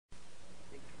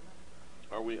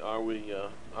Are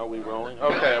we rolling?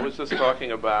 Okay, I was just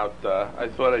talking about. I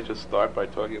thought I'd just start by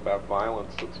talking about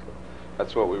violence.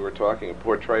 That's what we were talking. A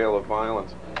portrayal of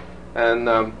violence, and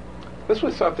this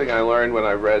was something I learned when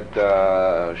I read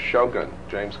Shogun,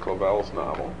 James Clavell's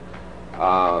novel.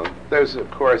 There's, of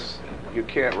course, you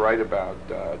can't write about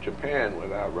Japan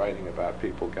without writing about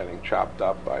people getting chopped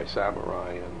up by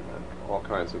samurai and all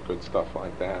kinds of good stuff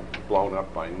like that, blown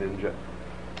up by ninja,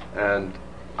 and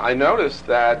I noticed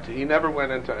that he never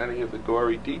went into any of the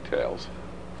gory details.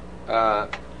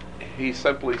 He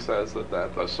simply says that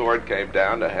the sword came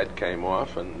down, the head came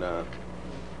off, and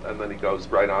then he goes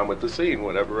right on with the scene,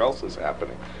 whatever else is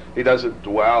happening. He doesn't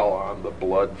dwell on the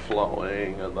blood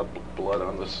flowing and the blood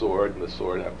on the sword, and the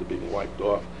sword have to be wiped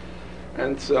off.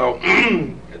 And so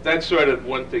that's sort of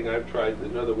one thing I've tried.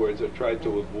 In other words, I've tried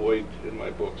to avoid in my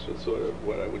books with sort of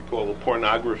what I would call the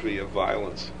pornography of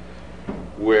violence,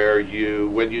 where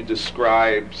when you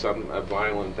describe a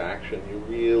violent action, you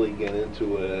really get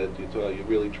into it. You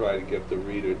really try to get the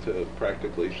reader to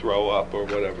practically throw up or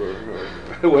whatever,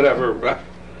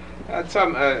 That's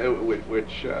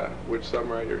which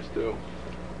some writers do.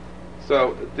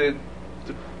 So, do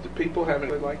people have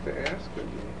anything they'd like to ask? Or do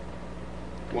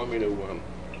you want me to?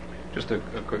 Just a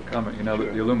quick comment. You know,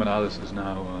 Sure. the Illuminatus is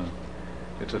now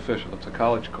it's official. It's a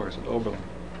college course at Oberlin.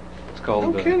 It's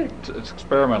called. No kidding. It's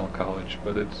experimental college,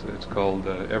 but it's called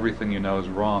Everything You Know Is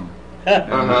Wrong.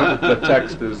 And the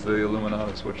text is the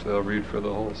Illuminatus, which they'll read for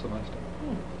the whole semester.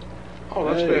 Oh,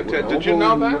 that's fantastic. Did you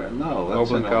know that? No, that's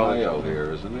Oberlin in College. Ohio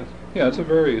here, isn't it? Yeah, it's a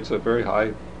very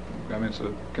high. I mean, it's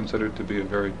considered to be a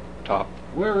very top,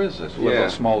 Where is this?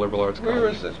 small liberal arts college. Where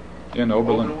is it? In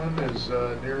Oberlin. Oberlin is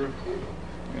near Cleveland.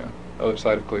 Yeah, other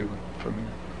side of Cleveland from here.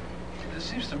 It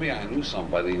seems to me I knew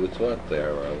somebody who taught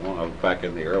there back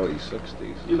in the early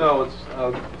 60s. You know, it's.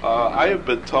 I have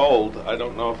been told. I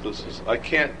don't know if this is. I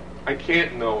can't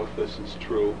know if this is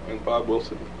true, and Bob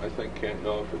Wilson, I think, can't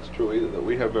know if it's true either. That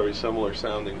we have very similar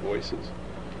sounding voices.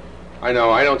 I know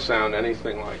I don't sound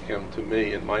anything like him to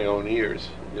me in my own ears,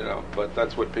 but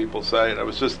that's what people say. And I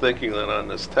was just thinking that on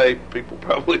this tape, people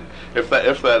probably, if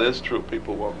that is true,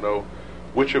 people won't know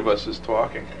which of us is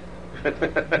talking.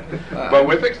 But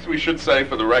we should say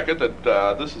for the record that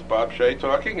this is Bob Shea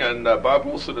talking, and Bob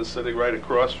Wilson is sitting right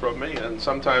across from me. And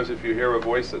sometimes if you hear a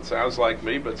voice that sounds like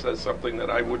me but says something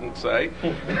that I wouldn't say,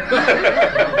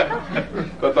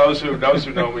 but those who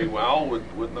know me well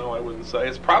would know I wouldn't say,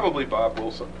 it's probably Bob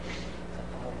Wilson.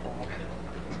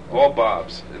 All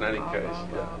Bobs, in any case.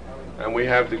 Yeah. And we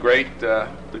have the great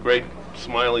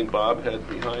smiling Bob head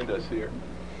behind us here.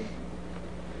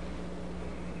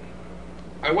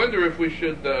 I wonder if we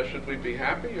should we be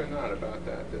happy or not about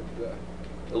that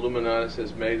Illuminatus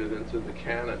has made it into the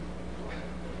canon.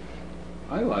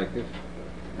 I like it.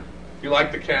 You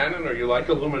like the canon, or you like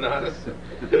Illuminatus?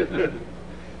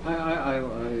 I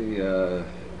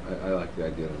like the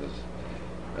idea that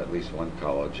at least one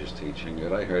college is teaching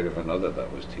it. I heard of another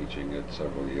that was teaching it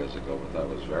several years ago, but that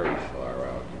was very far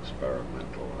out,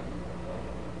 experimental,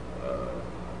 and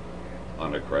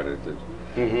unaccredited.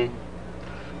 Mm-hmm.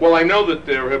 Well, I know that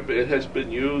it has been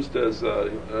used as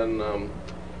there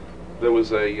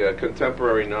was a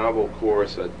contemporary novel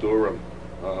course at Durham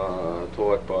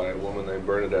taught by a woman named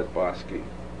Bernadette Bosky,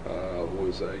 who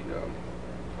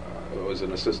was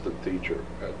an assistant teacher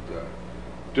at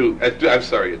Duke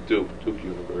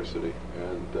University,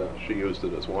 and she used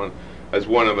it as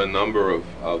one of a number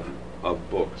of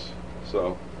books.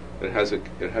 So it has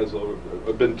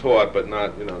been taught, but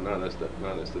not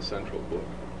as the central book.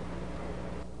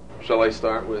 Shall I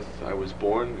start with I was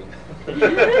born? I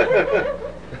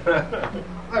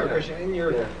have a question. In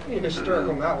your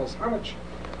historical novels, how much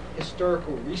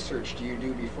historical research do you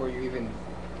do before you even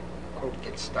quote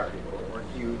get started,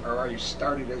 or are you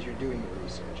started as you're doing your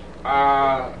research?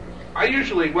 I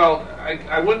usually,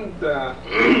 I wouldn't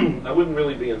I wouldn't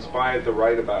really be inspired to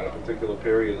write about a particular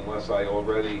period unless I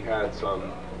already had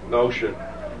some notion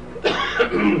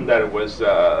that it was,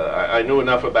 I knew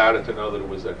enough about it to know that it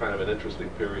was a kind of an interesting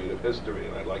period of history,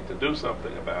 and I'd like to do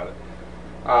something about it.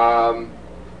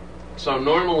 So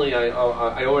normally I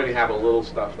already have a little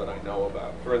stuff that I know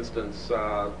about. For instance,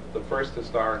 the first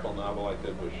historical novel I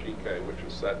did was Shea, which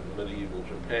was set in medieval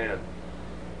Japan.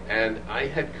 And I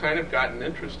had kind of gotten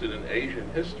interested in Asian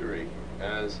history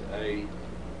as a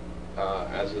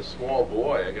small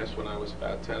boy, I guess when I was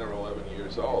about 10 or 11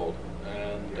 years old.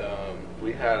 And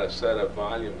we had a set of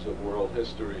volumes of world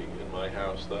history in my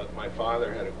house that my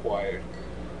father had acquired.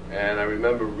 And I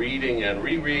remember reading and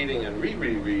rereading and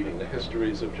rereading the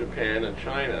histories of Japan and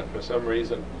China. For some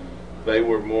reason, they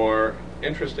were more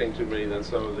interesting to me than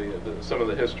some of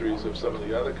the histories of some of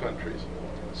the other countries.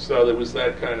 So there was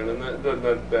that kind of, and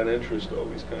that interest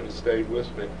always kind of stayed with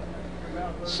me.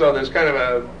 So there's kind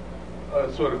of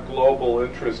a sort of global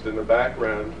interest in the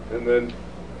background, and then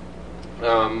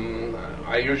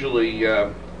I usually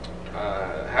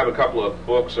have a couple of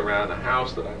books around the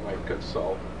house that I might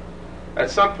consult. At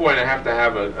some point, I have to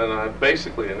have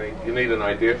you need an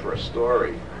idea for a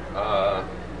story.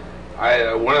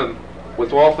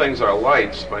 With All Things Are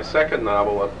Lights, my second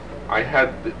novel, I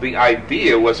had the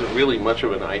idea wasn't really much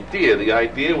of an idea. The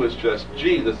idea was just,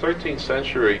 gee, the 13th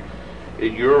century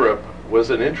in Europe was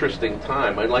an interesting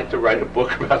time. I'd like to write a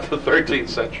book about the 13th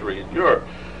century in Europe.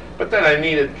 But then I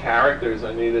needed characters,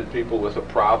 I needed people with a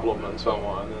problem and so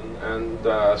on. And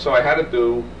so I had to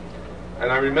do,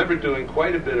 and I remember doing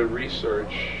quite a bit of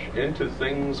research into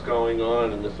things going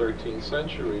on in the 13th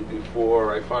century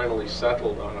before I finally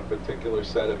settled on a particular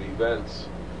set of events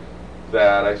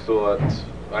that I thought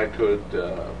I could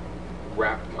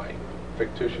wrap my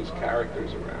fictitious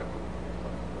characters around.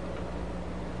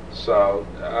 So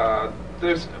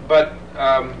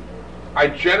I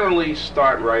generally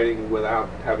start writing without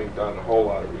having done a whole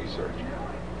lot of research.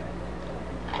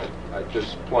 I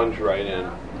just plunge right in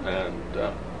and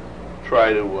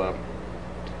try to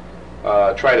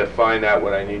find out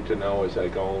what I need to know as I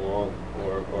go along,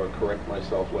 or correct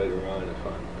myself later on if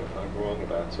I'm wrong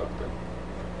about something.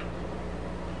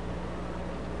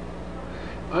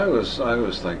 I was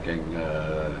thinking.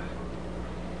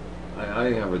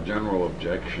 I have a general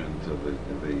objection to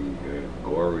the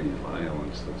gory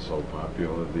violence that's so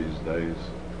popular these days,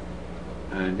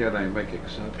 and yet I make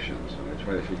exceptions, and I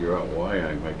try to figure out why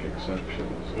I make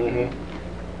exceptions. Mm-hmm.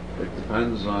 It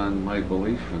depends on my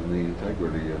belief in the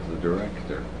integrity of the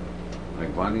director.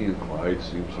 Like Bonnie and Clyde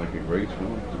seems like a great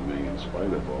film to me, in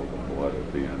spite of all the blood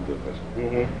at the end of it.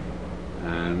 Mm-hmm.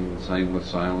 And same with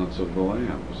Silence of the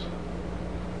Lambs.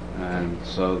 And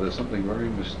so there's something very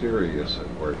mysterious at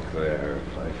work there.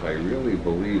 If I really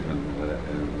believe in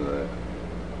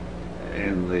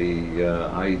the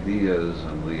ideas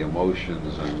and the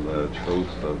emotions and the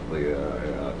truth of the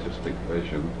artistic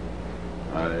vision,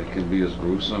 it can be as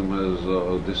gruesome as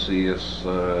Odysseus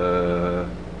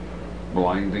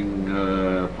blinding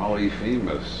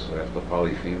Polyphemus after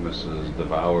Polyphemus has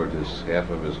devoured half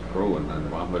of his crew and then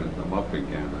vomited them up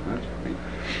again, and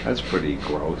that's pretty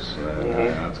gross.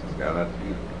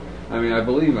 I mean, I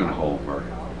believe in Homer,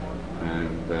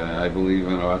 and I believe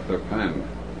in Arthur Penn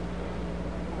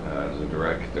as a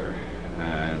director,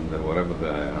 and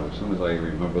as soon as I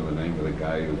remember the name of the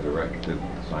guy who directed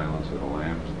Silence of the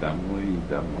Lambs,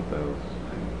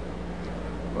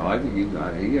 well, I think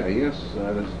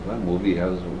that movie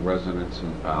has resonance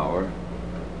and power.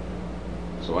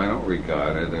 So I don't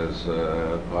regard it as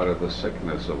part of the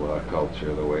sickness of our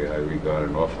culture the way I regard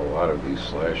an awful lot of these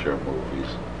slasher movies.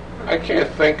 I can't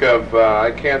think of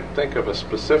a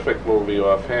specific movie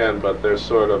offhand, but there's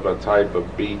sort of a type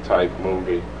of B-type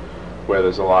movie where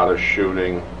there's a lot of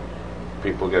shooting,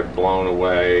 people get blown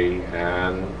away,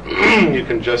 and you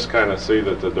can just kind of see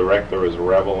that the director is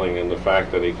reveling in the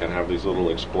fact that he can have these little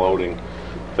exploding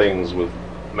things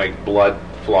make blood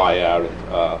fly out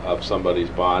of somebody's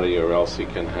body, or else he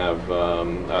can have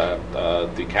a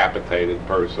decapitated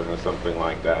person or something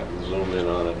like that, and zoom in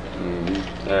on it.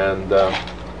 Mm-hmm. And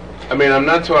I mean, I'm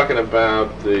not talking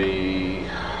about the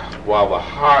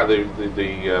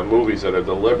movies that are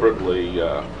deliberately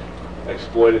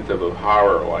exploitative of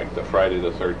horror, like the Friday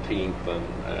the 13th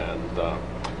and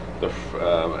the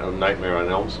Nightmare on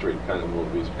Elm Street kind of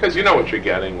movies, because you know what you're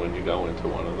getting when you go into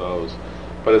one of those.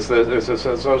 But it's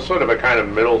sort of a kind of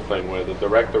middle thing where the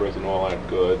director isn't all that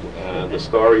good and the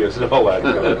story isn't all that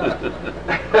good,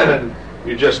 and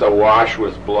you're just awash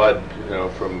with blood,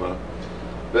 from.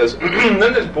 Then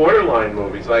there's borderline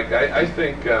movies. Like I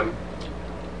think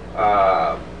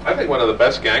one of the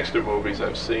best gangster movies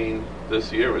I've seen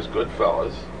this year is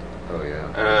Goodfellas. Oh yeah.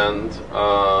 And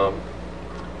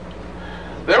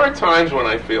there are times when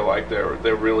I feel like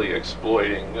they're really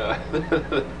exploiting.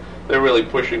 They're really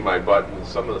pushing my buttons.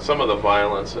 Some of the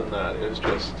violence in that is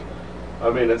just. I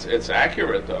mean, it's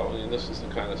accurate though. I mean, this is the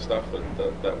kind of stuff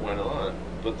that went on.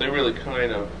 But they really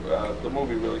kind of the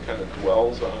movie really kind of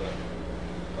dwells on it.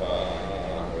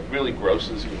 It really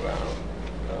grosses you out.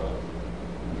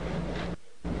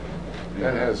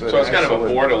 So it's kind of a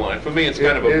borderline. For me, it's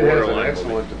kind of a borderline. It is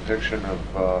an excellent depiction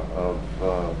of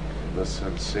the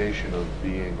sensation of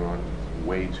being on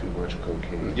way too much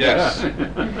cocaine. Yes.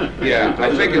 Yeah,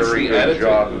 I think it's the editing.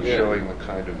 Job of showing the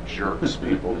kind of jerks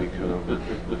people become.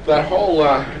 That whole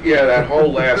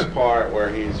last part where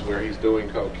he's doing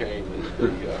cocaine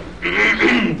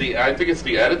I think it's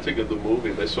the editing of the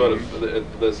movie. They sort of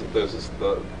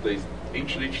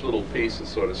each little piece is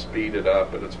sort of speeded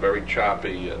up, and it's very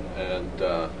choppy, and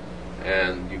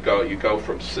you go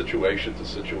from situation to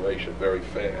situation very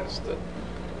fast,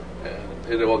 and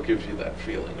it all gives you that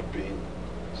feeling of being.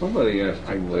 Somebody asked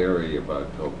Tim Leary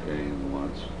about cocaine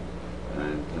once,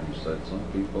 and Tim said some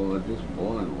people are just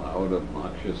born loud,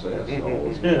 obnoxious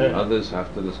assholes. Others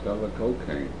have to discover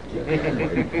cocaine to get that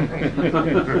way.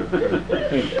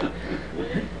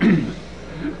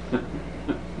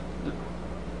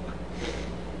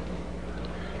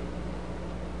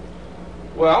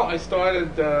 Well, I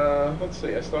started.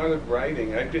 I started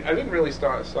writing. I didn't really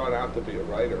start out to be a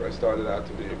writer. I started out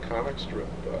to be a comic strip.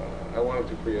 I wanted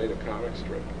to create a comic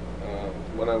strip.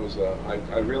 When I was,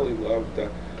 I really loved.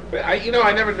 But I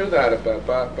never knew that about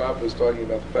Bob. Bob was talking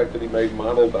about the fact that he made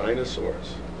model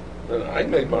dinosaurs, and I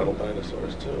made model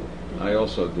dinosaurs too. I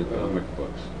also did comic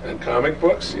books. And comic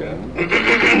books, yeah.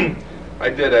 I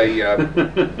did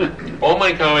all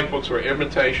my comic books were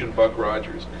imitation Buck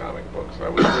Rogers comic books. I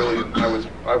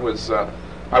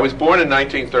was born in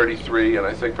 1933, and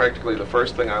I think practically the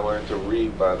first thing I learned to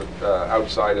read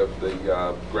outside of the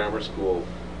grammar school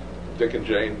Dick and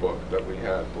Jane book that we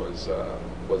had was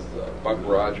Buck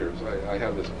Rogers. I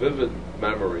have this vivid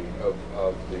memory of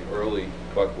the early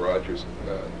Buck Rogers,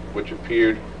 which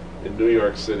appeared in New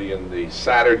York City in the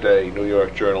Saturday New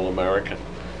York Journal American,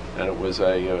 and it was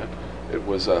a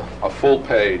full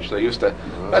page. They used to.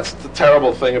 That's the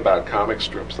terrible thing about comic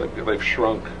strips. They've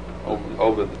shrunk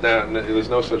over. Now there's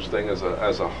no such thing as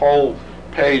a whole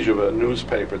page of a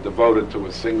newspaper devoted to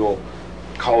a single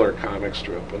color comic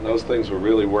strip, and those things were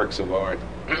really works of art.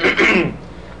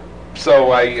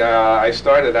 So I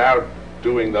started out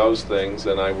doing those things,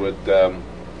 and I would.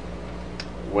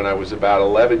 When I was about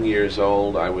 11 years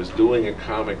old, I was doing a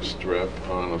comic strip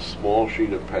on a small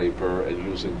sheet of paper and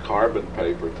using carbon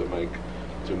paper to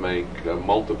make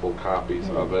multiple copies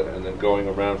of it, and then going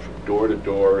around from door to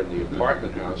door in the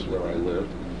apartment house where I lived,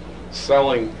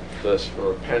 selling this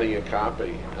for a penny a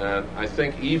copy. And I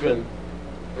think even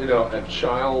at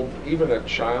child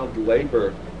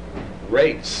labor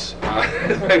rates,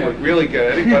 they would really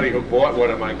get anybody who bought one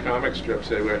of my comic strips.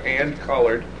 They were hand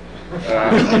colored.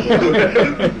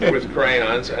 With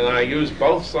crayons, and I used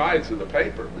both sides of the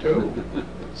paper too.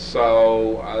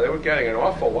 So they were getting an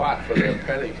awful lot for their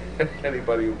penny.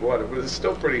 Anybody who bought it, but it's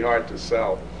still pretty hard to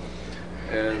sell,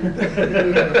 and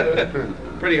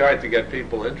pretty hard to get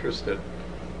people interested.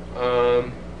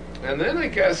 And then I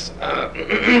guess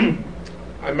I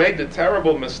made the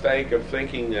terrible mistake of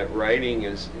thinking that writing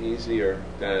is easier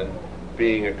than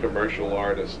being a commercial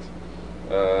artist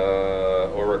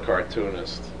or a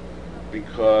cartoonist,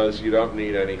 because you don't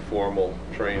need any formal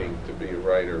training to be a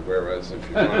writer, whereas if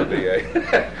you want to be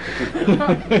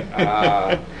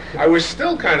I was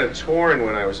still kind of torn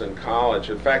when I was in college.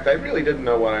 In fact, I really didn't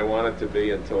know what I wanted to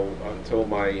be until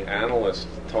my analyst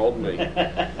told me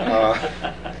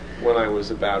when I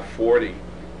was about 40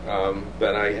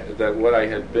 that what I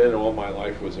had been all my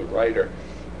life was a writer,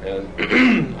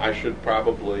 and I should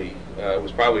probably it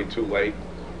was probably too late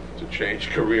to change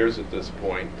careers at this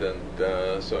point, and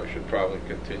so I should probably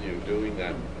continue doing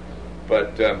that.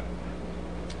 But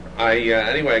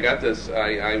anyway, I got this.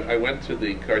 I went to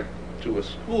a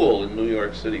school in New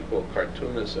York City called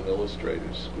Cartoonists and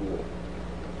Illustrators School,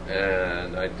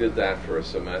 and I did that for a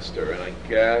semester. And I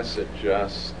guess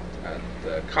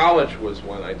college was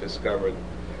when I discovered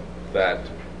that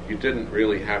you didn't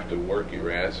really have to work your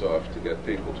ass off to get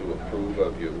people to approve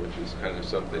of you, which is kind of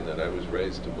something that I was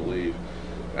raised to believe.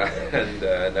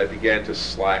 And I began to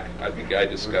slack. I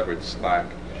discovered Slack.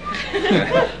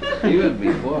 Even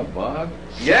before Bob?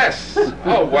 Yes.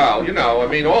 Oh well, I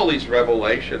mean, all these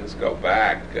revelations go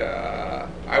back.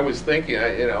 I was thinking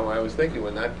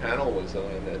when that panel was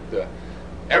on that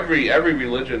every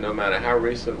religion, no matter how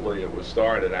recently it was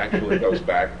started, actually goes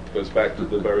back to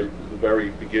the very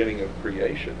beginning of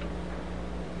creation.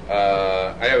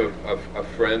 I have a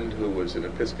friend who was an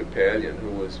Episcopalian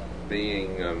who was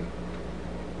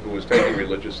taking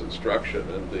religious instruction,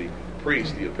 and the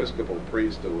Episcopal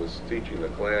priest who was teaching the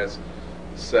class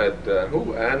said, who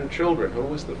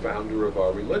was the founder of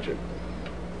our religion?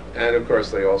 And of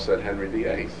course they all said Henry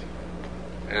VIII.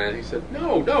 And he said,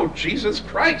 no, Jesus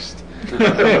Christ.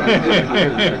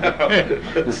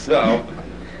 So,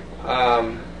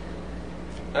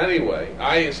 anyway,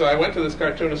 I went to this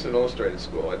Cartoonist and Illustrated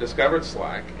School. I discovered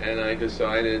Slack, and I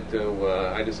decided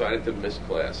to miss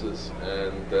classes.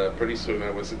 And pretty soon I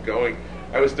was doing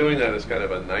that as kind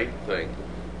of a night thing.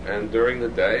 And during the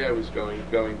day, I was going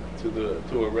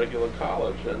to a regular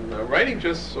college, and writing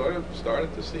just sort of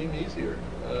started to seem easier.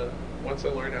 Once I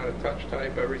learned how to touch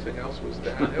type, everything else was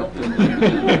downhill.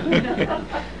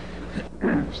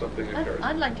 Something occurred.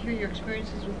 I'd like to hear your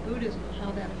experiences with Buddhism,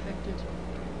 how that affected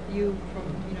you from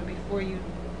before you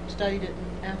studied it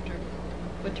and after.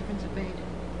 What difference it made?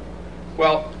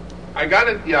 Well,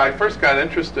 I first got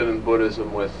interested in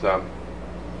Buddhism with,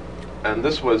 and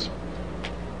this was,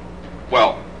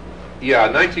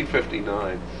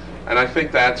 1959. And I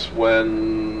think that's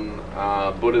when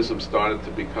Buddhism started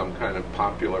to become kind of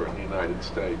popular in the United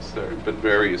States. There had been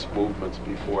various movements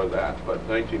before that, but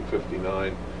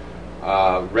 1959,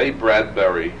 Ray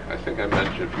Bradbury, I think I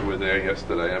mentioned, if you were there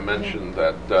yesterday, I mentioned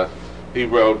that he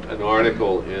wrote an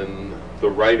article in the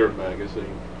Writer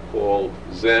magazine called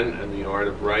Zen and the Art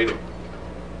of Writing.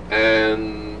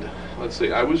 And let's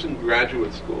see, I was in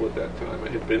graduate school at that time. I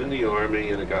had been in the Army,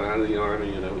 and I got out of the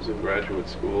Army, and I was in graduate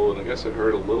school, and I guess I'd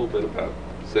heard a little bit about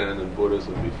Zen and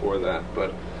Buddhism before that,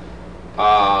 but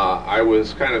I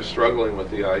was kind of struggling with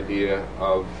the idea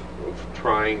of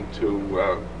trying to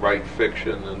write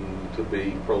fiction and to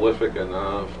be prolific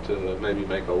enough to maybe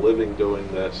make a living doing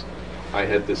this. I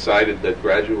had decided that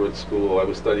graduate school, I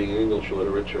was studying English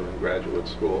literature in graduate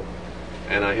school,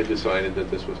 and I had decided that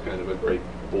this was kind of a great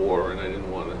bore, and I didn't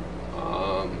want to.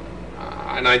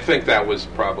 And I think that was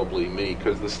probably me,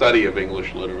 because the study of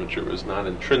English literature is not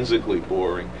intrinsically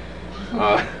boring.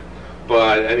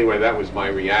 But anyway, that was my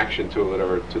reaction to it,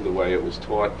 or to the way it was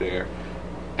taught there.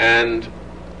 And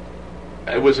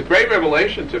it was a great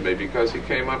revelation to me, because he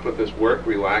came up with this work,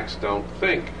 relax, don't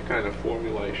think kind of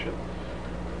formulation.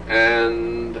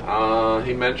 And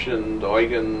he mentioned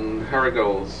Eugen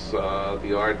Herrigel's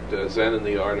Zen and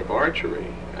the Art of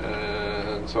Archery.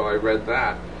 And so I read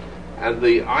that. And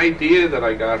the idea that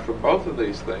I got from both of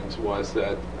these things was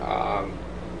that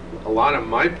a lot of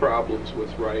my problems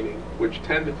with writing,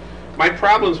 my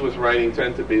problems with writing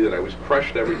tend to be that I was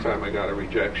crushed every time I got a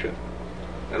rejection.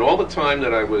 And all the time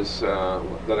that I was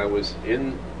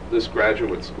in this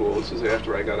graduate school, this is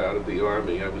after I got out of the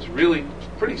Army, I was really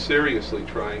pretty seriously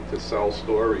trying to sell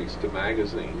stories to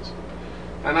magazines.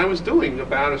 And I was doing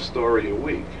about a story a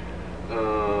week,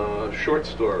 short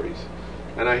stories.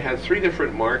 And I had three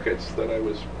different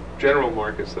general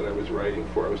markets that I was writing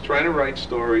for. I was trying to write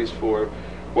stories for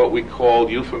what we called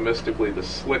euphemistically the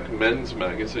slick men's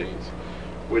magazines,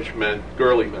 which meant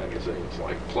girly magazines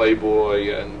like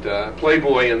Playboy, and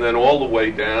then all the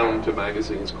way down to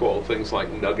magazines called things like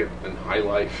Nugget and High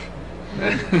Life.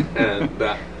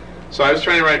 So I was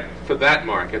trying to write for that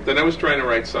market. Then I was trying to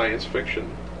write science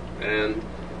fiction. And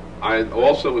I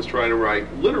also was trying to write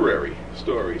literary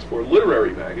stories for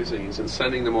literary magazines and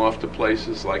sending them off to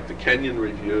places like the Kenyon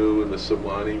Review and the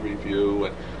Sewanee Review.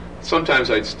 And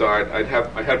sometimes I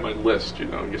had my list,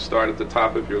 you start at the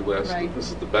top of your list. Right.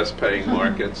 This is the best paying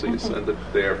market, so you send it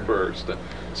there first. And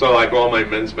so like all my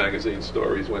men's magazine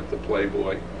stories went to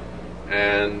Playboy.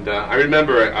 And I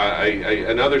remember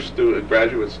another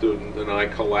graduate student, and I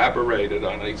collaborated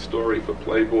on a story for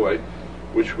Playboy,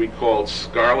 which we called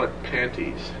Scarlet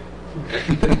Panties.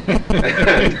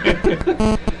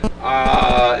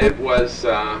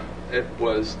 It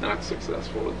was not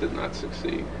successful. It did not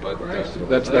succeed. But we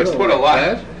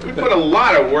put a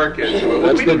lot of work into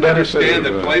it. We didn't understand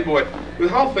that Playboy. The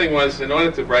whole thing was, in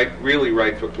order to really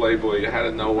write for Playboy, you had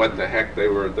to know what the heck they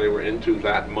were into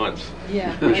that month.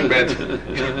 Yeah. Which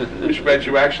meant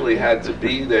you actually had to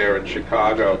be there in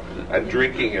Chicago and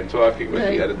drinking and talking with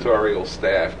the editorial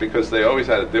staff, because they always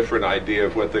had a different idea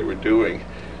of what they were doing.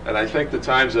 And I think the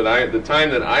time that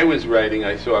I was writing,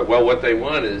 I thought, well, what they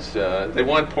want is they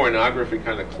want pornography,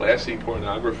 kind of classy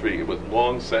pornography with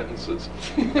long sentences.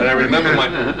 And I remember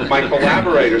my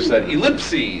collaborator said,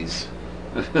 ellipses.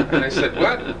 And I said,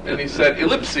 what? And he said,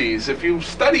 ellipses. If you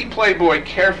study Playboy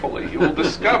carefully, you will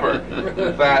discover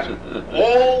that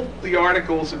all the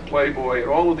articles in Playboy and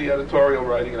all of the editorial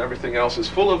writing and everything else is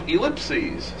full of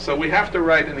ellipses. So we have to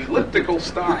write an elliptical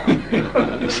style.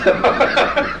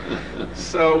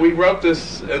 So we wrote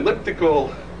this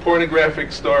elliptical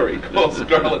pornographic story called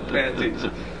Scarlet Panties,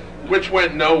 which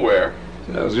went nowhere.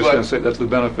 I was just going to say, that's the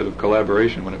benefit of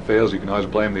collaboration. When it fails, you can always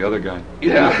blame the other guy.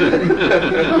 Yeah.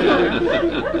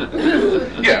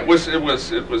 Yeah, it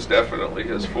was definitely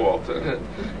his fault.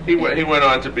 He went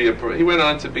on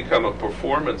to become a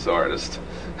performance artist.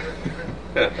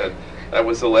 That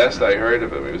was the last I heard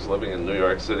of him. He was living in New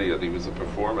York City, and he was a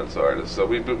performance artist. So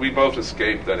we both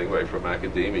escaped anyway from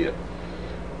academia.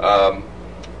 I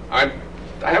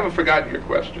haven't forgotten your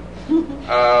question.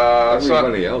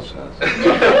 Everybody else has.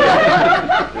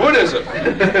 Buddhism.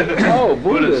 Oh,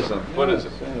 Buddhism.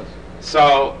 Buddhism. Yes.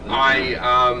 So I,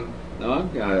 No,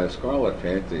 I'm Scarlet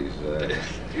Panties.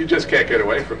 you just can't get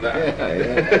away from that.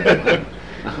 Yeah.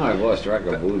 Now I've lost track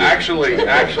of Buddhism. Actually, Bob,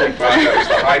 that was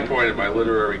the high point of my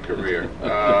literary career.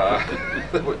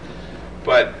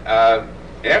 But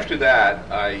after that,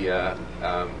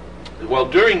 well,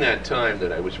 during that time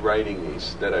that I was writing these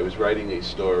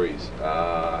stories,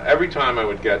 every time I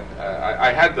would get,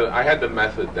 I had the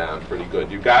method down pretty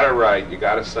good. You got to write, you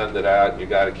got to send it out, you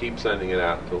got to keep sending it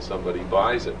out until somebody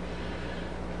buys it.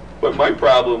 But my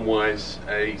problem was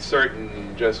a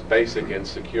certain just basic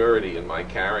insecurity in my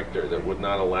character that would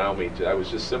not allow me to. I was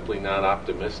just simply not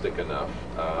optimistic enough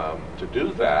to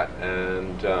do that.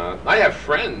 And I have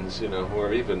friends, who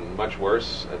are even much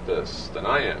worse at this than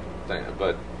I am.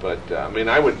 But I mean,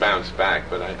 I would bounce back.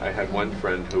 But I had one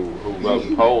friend who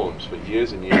wrote poems for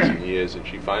years and years and years, and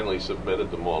she finally submitted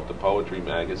them all to Playboy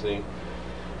Magazine.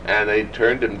 And they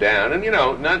turned him down, and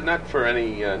not for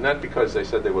any, not because they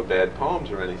said they were bad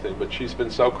poems or anything, but she's been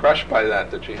so crushed by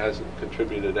that she hasn't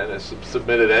contributed and has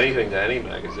submitted anything to any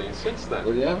magazine since then.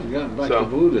 Well, you haven't gotten back to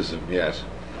Buddhism yet.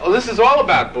 Oh, this is all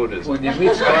about Buddhism. When you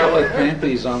meet Scarlet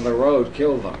Panties on the road,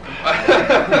 kill them.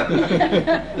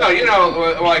 No,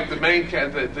 like the main.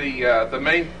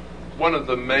 One of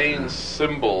the main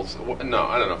symbols, no,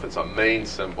 I don't know if it's a main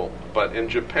symbol, but in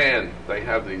Japan they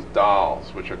have these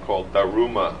dolls which are called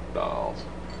Daruma dolls.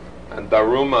 And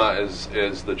Daruma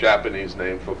is the Japanese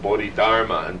name for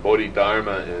Bodhidharma, and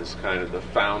Bodhidharma is kind of the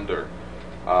founder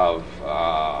of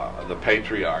the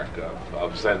patriarch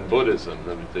of Zen Buddhism,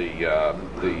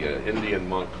 the Indian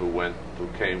monk who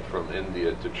came from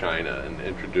India to China and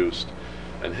introduced.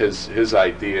 And his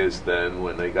ideas then,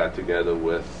 when they got together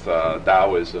with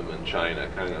Taoism in China,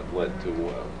 kind of led to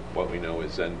what we know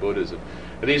as Zen Buddhism.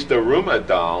 And these Daruma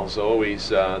dolls always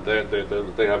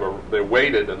they're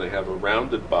weighted and they have a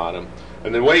rounded bottom.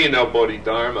 And the way you know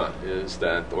Bodhidharma is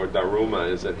that, or Daruma,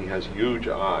 is that he has huge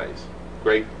eyes,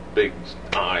 great big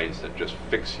eyes that just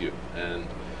fix you. And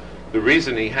the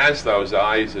reason he has those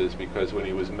eyes is because when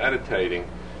he was meditating,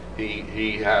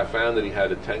 he found that he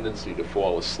had a tendency to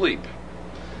fall asleep.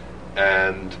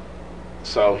 And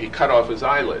so he cut off his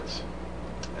eyelids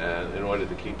in order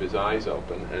to keep his eyes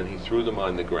open, and he threw them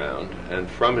on the ground, and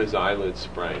from his eyelids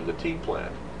sprang the tea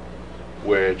plant,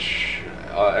 which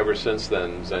ever since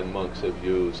then Zen monks have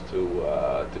used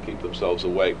to keep themselves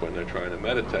awake when they're trying to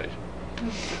meditate.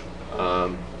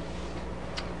 Do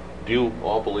you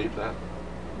all believe that?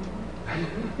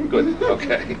 Good,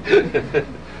 okay.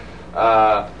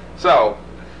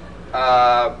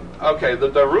 Okay, the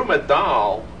Daruma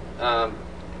doll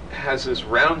has this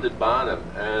rounded bottom,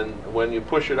 and when you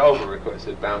push it over, of course,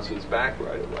 it bounces back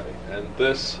right away. And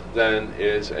this then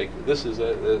is a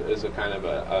kind of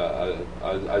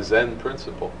a Zen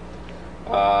principle.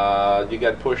 You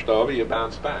get pushed over, you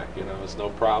bounce back. It's no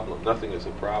problem. Nothing is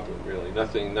a problem, really.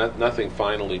 Nothing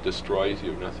finally destroys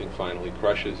you. Nothing finally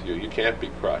crushes you. You can't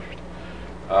be crushed.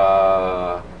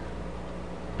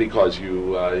 Because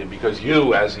you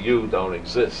as you don't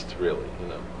exist, really.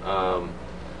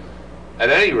 At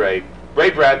any rate,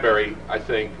 Ray Bradbury, I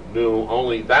think, knew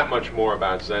only that much more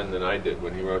about Zen than I did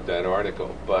when he wrote that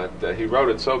article. But he wrote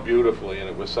it so beautifully, and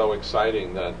it was so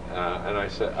exciting that. And I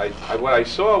said, what I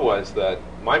saw was that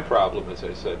my problem, as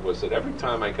I said, was that every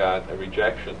time I got a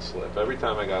rejection slip, every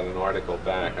time I got an article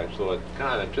back, I thought,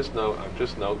 God, I'm just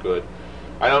no good.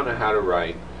 I don't know how to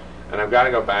write. And I've got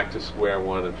to go back to square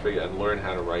one and learn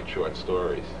how to write short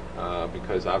stories,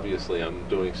 because obviously I'm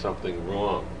doing something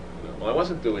wrong. Well, I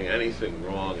wasn't doing anything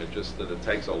wrong. It's just that it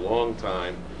takes a long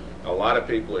time. A lot of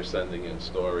people are sending in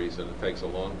stories, and it takes a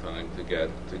long time to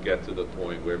get to the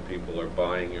point where people are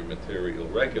buying your material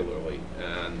regularly.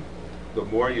 And the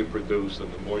more you produce,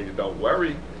 and the more you don't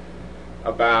worry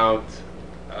about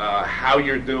how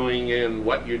you're doing it and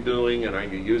what you're doing, and are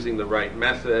you using the right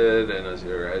method, and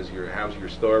how's your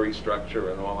story structure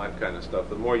and all that kind of stuff.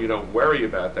 The more you don't worry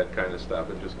about that kind of stuff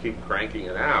and just keep cranking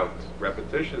it out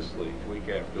repetitiously week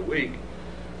after week,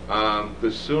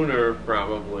 the sooner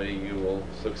probably you will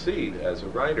succeed as a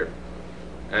writer.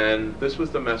 And this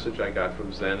was the message I got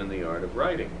from Zen and the Art of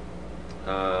Writing.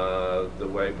 The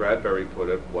way Bradbury put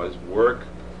it was work,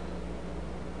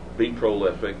 be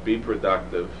prolific, be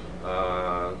productive.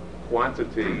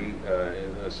 Quantity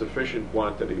in a sufficient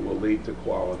quantity will lead to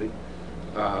quality.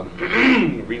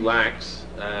 Relax,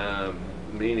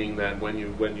 meaning that when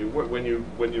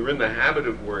you're in the habit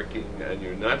of working and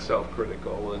you're not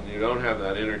self-critical and you don't have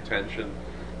that inner tension,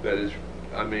 that is,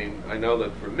 I know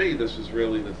that for me this is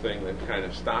really the thing that kind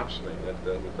of stops me,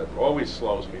 that always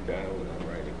slows me down when I'm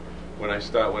writing.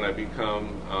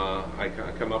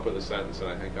 I come up with a sentence and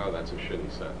I think, oh, that's a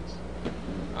shitty sentence.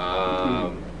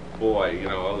 boy,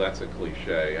 that's a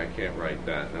cliche. I can't write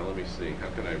that. Now let me see. How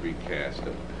can I recast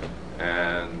it?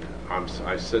 And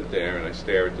I sit there and I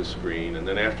stare at the screen, and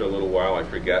then after a little while I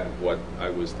forget what I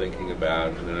was thinking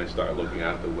about, and then I start looking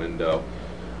out the window.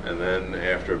 And then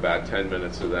after about 10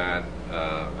 minutes of that,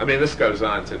 this goes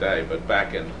on today, but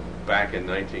back in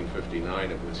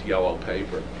 1959 it was yellow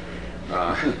paper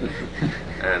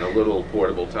and a little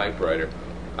portable typewriter.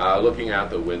 Looking out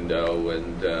the window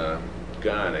and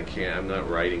God, I'm not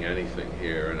writing anything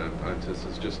here, and this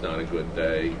is just not a good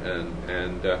day.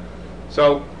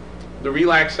 So the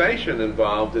relaxation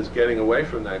involved is getting away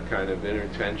from that kind of inner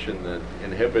tension that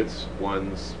inhibits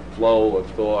one's flow of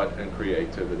thought and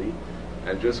creativity,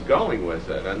 and just going with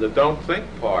it. And the don't think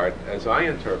part, as I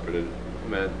interpreted it,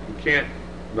 meant you can't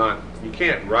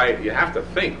write. You have to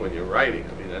think when you're writing.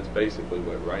 I mean, that's basically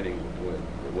what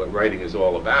writing is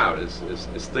all about, is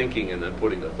thinking and then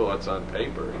putting the thoughts on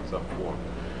paper in some form.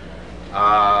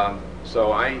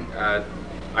 So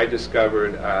I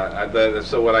discovered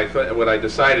so what I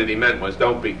decided he meant was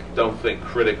don't think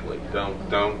critically.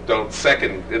 Don't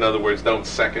second. In other words, don't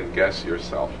second guess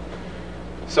yourself.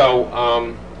 So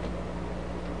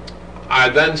I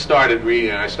then started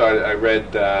reading. I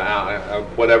read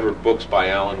whatever books by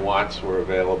Alan Watts were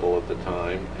available at the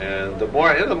time, and the more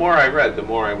I read, the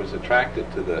more I was attracted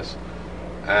to this.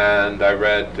 And I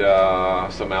read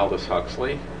some Aldous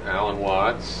Huxley, Alan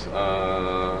Watts,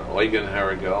 Eugen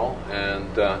Herrigel,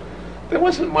 and there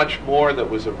wasn't much more that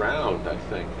was around, I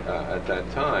think, at that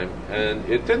time. And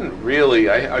it didn't really.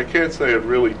 I can't say it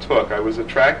really took. I was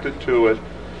attracted to it,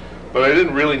 but I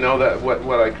didn't really know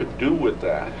what I could do with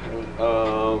that.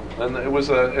 And it was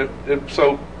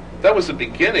so that was the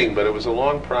beginning, but it was a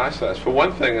long process. For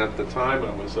one thing, at the time,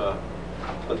 I was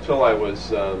until I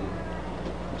was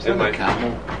in my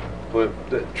camel.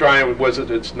 Was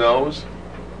it its nose?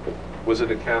 Was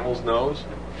it a camel's nose?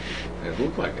 It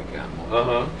looked like a camel.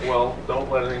 Well,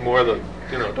 don't let any more of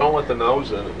don't let the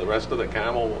nose in, and the rest of the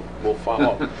camel will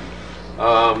follow.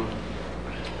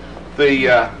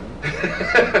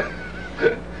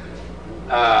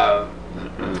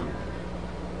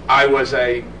 I was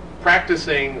a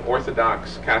practicing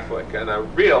Orthodox Catholic, and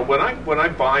when I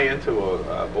buy into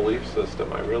a belief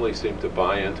system, I really seem to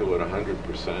buy into it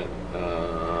 100%.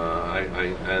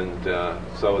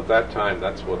 So at that time,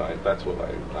 that's what I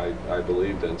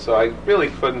believed in. So I really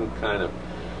couldn't kind of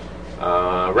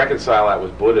reconcile that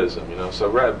with Buddhism,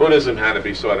 So Buddhism had to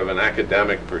be sort of an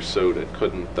academic pursuit.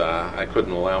 I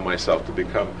couldn't allow myself to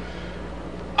become.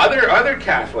 Other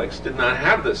Catholics did not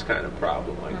have this kind of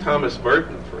problem, like Thomas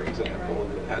Merton, for example,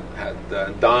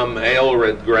 had Dom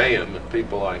Aylred Graham and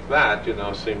people like that,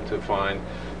 seemed to find.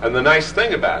 And the nice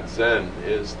thing about Zen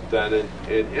is that it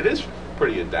is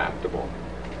pretty adaptable.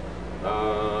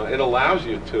 It allows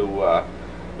you to.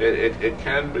 It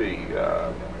can be.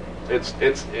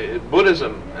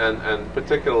 Buddhism and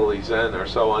particularly Zen are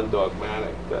so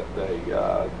undogmatic that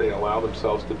they allow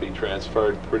themselves to be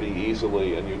transferred pretty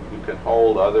easily, and you can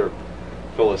hold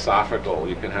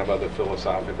you can have other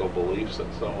philosophical beliefs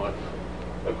and so on.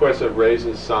 Of course, it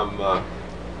raises some,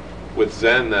 with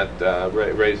Zen, that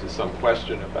raises some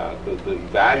question about the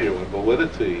value and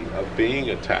validity of being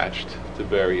attached to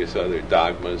various other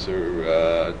dogmas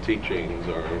or teachings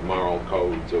or moral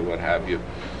codes or what have you.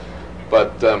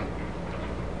 But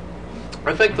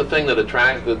I think the thing that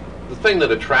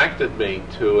attracted me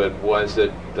to it was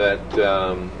that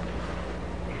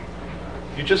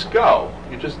you just go,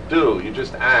 you just do, you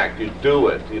just act, you do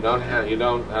it. It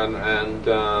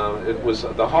was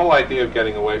the whole idea of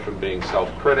getting away from being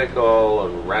self-critical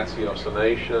and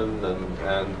ratiocination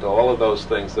and all of those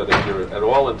things that if you're at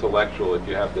all intellectual, if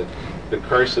you have the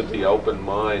curse of the open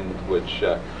mind, which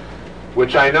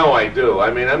I know I do.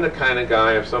 I mean, I'm the kind of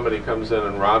guy, if somebody comes in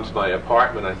and robs my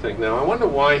apartment, I think, now, I wonder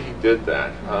why he did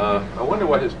that. I wonder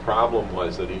what his problem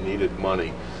was, that he needed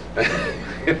money.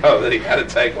 That he had to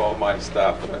take all my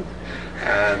stuff.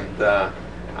 And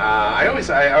I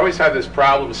always have this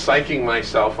problem psyching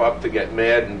myself up to get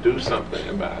mad and do something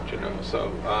about,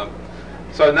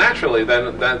 So naturally,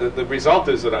 then the result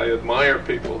is that I admire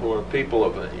people who are people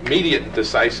of immediate and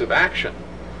decisive action.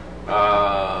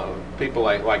 People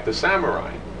like the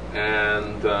samurai,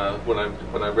 and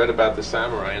when I read about the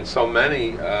samurai, and so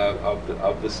many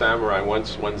of the samurai,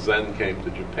 when Zen came to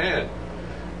Japan,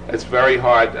 it's very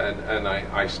hard, and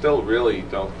I still really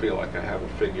don't feel like I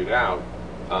haven't figured out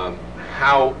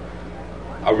how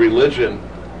a religion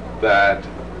that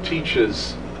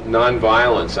teaches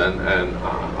nonviolence and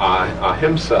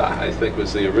ahimsa, I think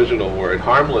was the original word,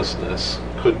 harmlessness,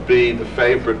 could be the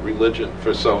favorite religion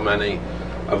for so many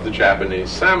of the Japanese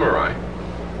samurai,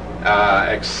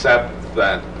 except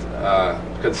that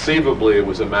conceivably it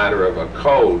was a matter of a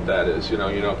code. That is, you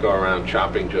don't go around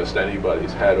chopping just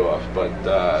anybody's head off, but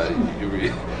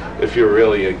if you're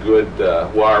really a good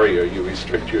warrior, you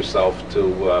restrict yourself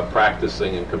to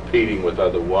practicing and competing with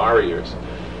other warriors.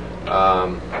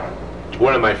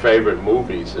 One of my favorite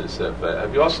movies is,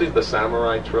 have you all seen the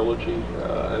Samurai trilogy?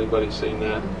 Anybody seen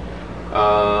that?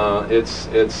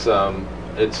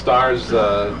 It stars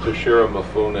Toshiro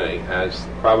Mifune as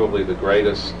probably the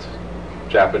greatest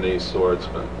Japanese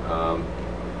swordsman,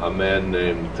 a man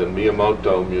named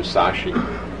Miyamoto Musashi.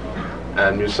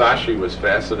 And Musashi was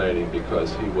fascinating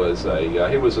because he was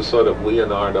a sort of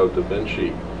Leonardo da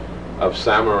Vinci of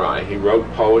samurai. He wrote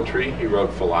poetry, he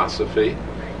wrote philosophy,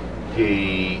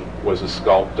 he was a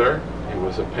sculptor, he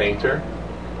was a painter,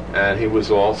 and he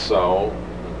was also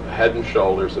head and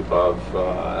shoulders above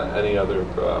any other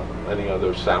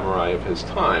samurai of his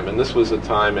time. And this was a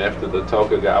time after the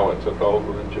Tokugawa took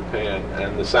over in Japan,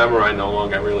 and the samurai no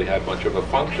longer really had much of a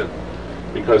function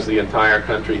because the entire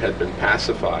country had been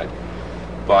pacified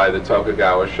by the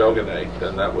Tokugawa shogunate,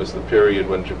 and that was the period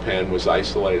when Japan was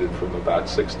isolated from about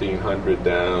 1600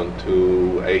 down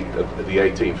to the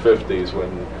 1850s,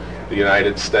 when the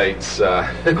United States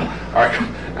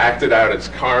acted out its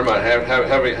karma,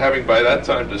 having by that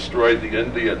time destroyed the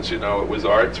Indians. It was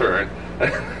our turn,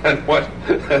 and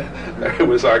it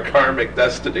was our karmic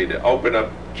destiny to open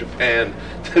up Japan,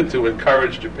 to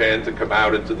encourage Japan to come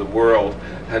out into the world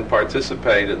and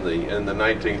participate in the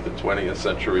 19th and 20th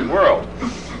century world.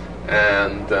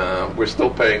 And we're still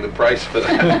paying the price for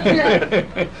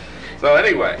that. So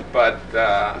anyway, but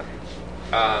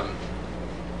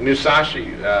Musashi,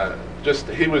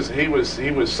 he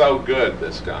was so good,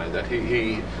 this guy, that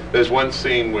he there's one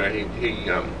scene where he's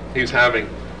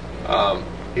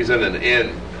in an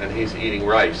inn and he's eating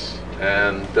rice,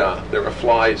 and there are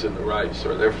flies in the rice,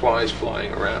 or there are flies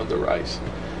flying around the rice,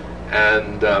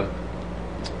 and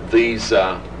these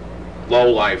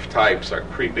low-life types are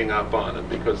creeping up on him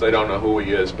because they don't know who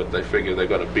he is, but they figure they're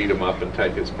going to beat him up and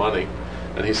take his money.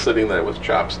 And he's sitting there with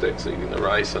chopsticks eating the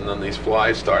rice, and then these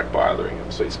flies start bothering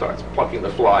him, so he starts plucking the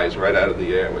flies right out of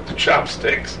the air with the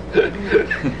chopsticks.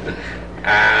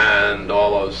 And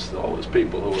all those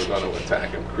people who were going to attack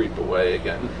him creep away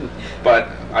again. But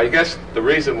I guess the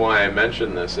reason why I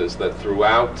mention this is that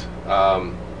throughout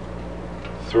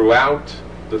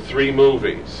the three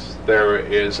movies, there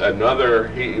is another,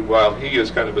 while he is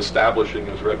kind of establishing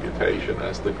his reputation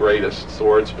as the greatest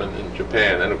swordsman in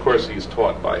Japan, and of course he's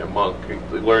taught by a monk, he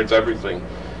learns everything.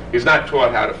 He's not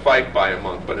taught how to fight by a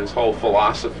monk, but his whole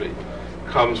philosophy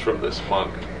comes from this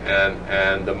monk,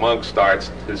 and the monk starts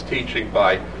his teaching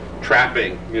by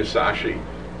trapping Musashi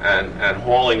and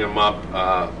hauling him up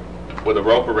with a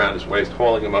rope around his waist,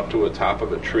 hauling him up to the top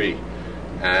of a tree,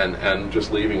 and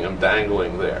just leaving him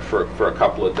dangling there for a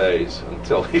couple of days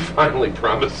until he finally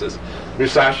promises.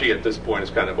 Musashi at this point is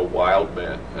kind of a wild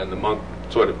man, and the monk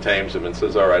sort of tames him and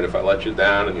says, all right, if I let you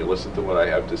down and you listen to what I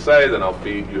have to say, then I'll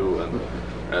feed you,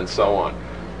 and so on.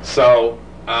 So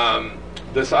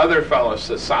this other fellow,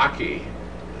 Sasaki,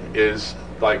 is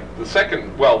like the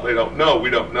second, well, we don't know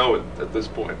it at this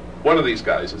point. One of these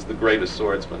guys is the greatest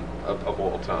swordsman of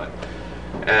all time.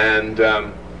 And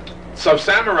so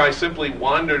samurai simply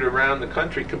wandered around the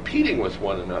country competing with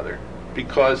one another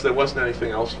because there wasn't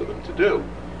anything else for them to do.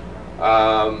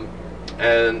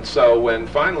 And so when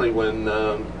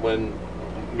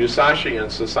Musashi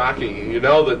and Sasaki, you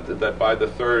know that by the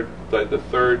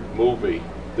third movie,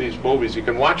 these movies, you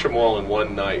can watch them all in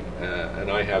one night, and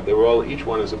each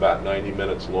one is about 90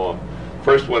 minutes long.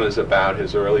 First one is about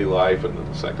his early life, and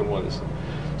the second one is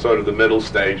sort of the middle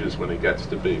stages when he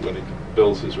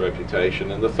builds his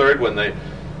reputation. And the third one,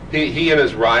 he and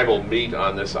his rival meet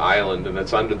on this island, and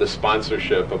it's under the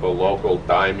sponsorship of a local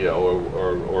daimyo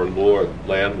or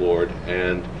landlord,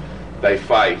 and they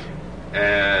fight.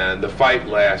 And the fight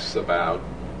lasts about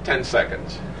 10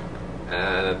 seconds.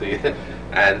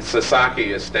 And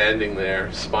Sasaki is standing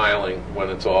there smiling when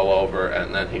it's all over,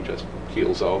 and then he just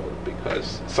keels over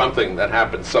because something that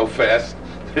happened so fast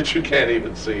that you can't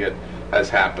even see it has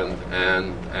happened,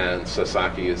 and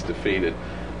Sasaki is defeated.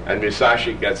 And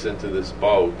Musashi gets into this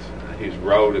boat. He's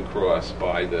rowed across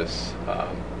by this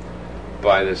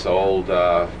old,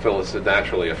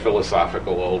 naturally a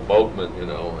philosophical old boatman,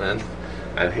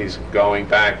 and he's going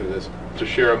back to this.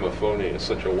 Toshiro Mifune is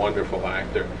such a wonderful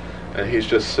actor, and he's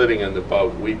just sitting in the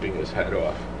boat weeping his head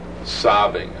off,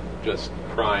 sobbing, and just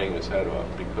crying his head off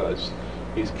because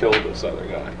he's killed this other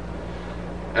guy.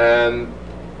 And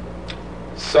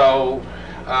so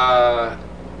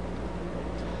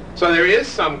there is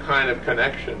some kind of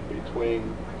connection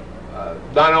between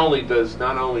not only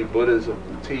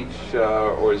Buddhism teach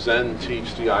or Zen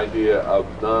teach the idea of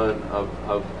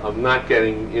not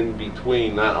getting in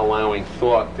between, not allowing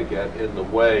thought to get in the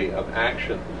way of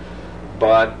action,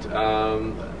 but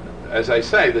as I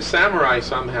say, the samurai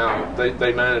somehow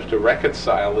they managed to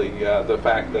reconcile the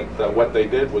fact that what they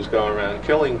did was go around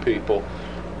killing people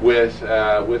with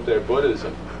their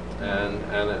Buddhism,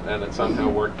 and it somehow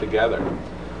worked together.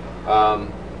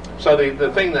 So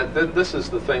the thing this is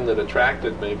the thing that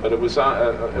attracted me, but it was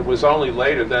only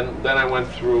later. Then I went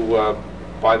through.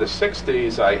 By the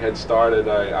 60s, I had started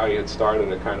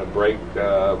a kind of break,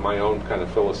 my own kind of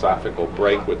philosophical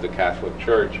break with the Catholic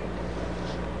Church,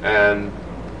 and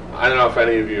I don't know if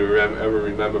any of you ever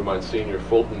remember Monsignor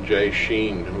Fulton J.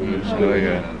 Sheen, who used to. Oh,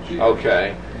 yeah.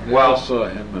 Okay. Well, I saw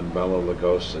him and Bela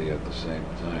Lugosi at the same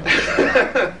time.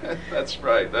 That's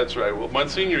right. Well,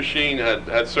 Monsignor Sheen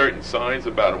had certain signs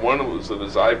about him. One was that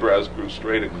his eyebrows grew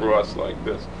straight across like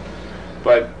this.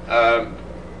 But I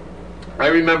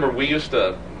remember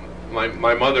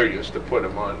my mother used to put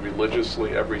him on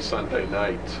religiously every Sunday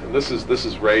night. And this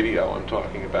is radio I'm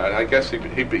talking about. I guess he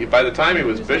by the time he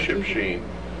was Bishop Sheen,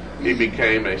 he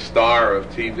became a star of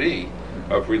TV,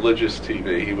 of religious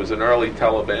TV. He was an early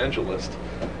televangelist.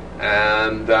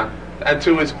 And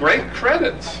to his great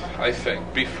credit, I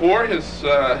think, before his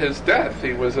death,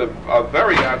 he was a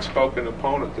very outspoken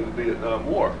opponent of the Vietnam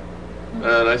War.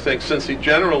 And I think since he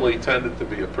generally tended to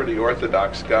be a pretty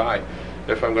orthodox guy,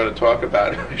 if I'm going to talk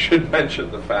about it, I should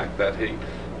mention the fact that do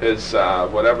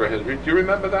you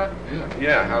remember that? Yeah.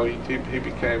 Yeah, how he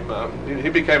became a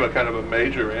kind of a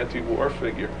major anti-war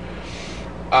figure.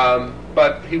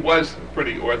 But he was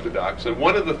pretty orthodox, and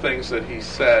one of the things that he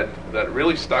said that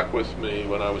really stuck with me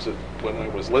when I was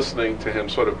listening to him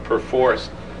sort of perforce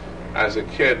as a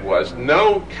kid was,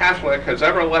 no Catholic has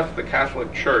ever left the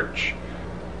Catholic Church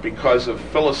because of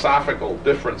philosophical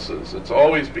differences. It's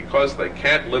always because they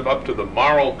can't live up to the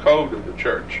moral code of the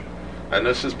Church. And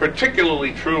this is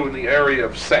particularly true in the area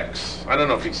of sex. I don't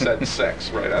know if he said sex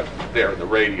right out there in the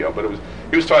radio, but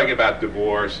he was talking about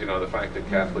divorce, the fact that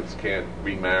Catholics can't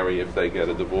remarry if they get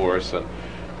a divorce,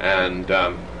 and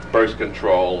birth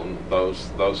control and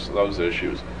those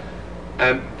issues.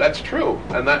 And that's true.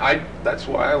 And that's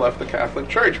why I left the Catholic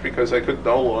Church, because I could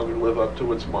no longer live up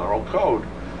to its moral code.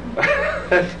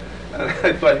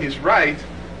 But he's right.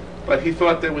 But he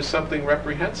thought there was something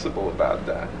reprehensible about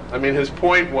that. I mean, his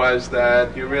point was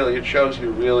that it shows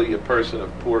you're really a person of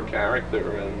poor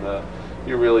character, and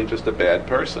you're really just a bad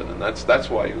person, and that's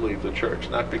why you leave the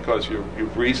church, not because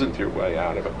you've reasoned your way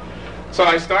out of it. So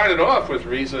I started off with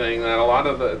reasoning that a lot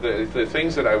of the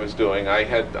things that I was doing, I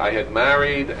had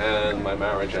married, and my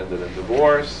marriage ended in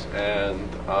divorce, and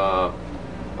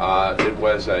it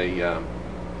was a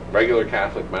regular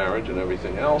Catholic marriage and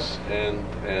everything else, and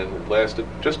it lasted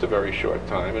just a very short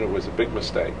time, and it was a big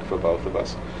mistake for both of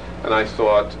us. And I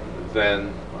thought,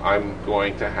 then I'm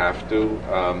going to have to,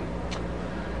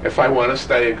 if I want to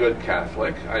stay a good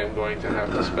Catholic, I am going to have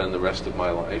to spend the rest of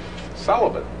my life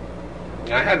celibate.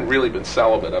 I hadn't really been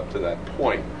celibate up to that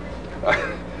point, but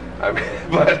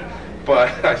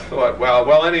I thought,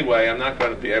 well, anyway, I'm not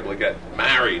going to be able to get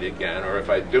married again, or if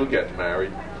I do get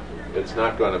married, it's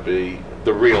not going to be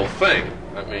the real thing.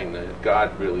 I mean,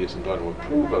 God really isn't going to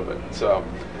approve of it. So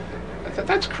I thought,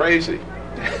 that's crazy.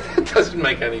 It doesn't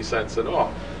make any sense at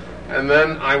all. And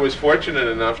then I was fortunate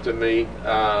enough to meet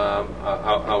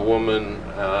a woman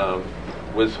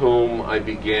with whom I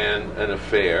began an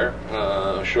affair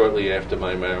shortly after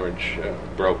my marriage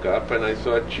broke up. And I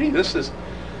thought, gee, this is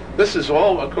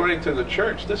all, according to the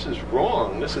church, this is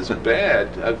wrong. This is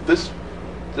bad. This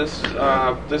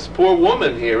poor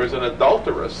woman here is an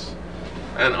adulteress,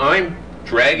 and I'm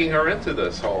dragging her into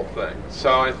this whole thing.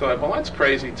 So I thought, well, that's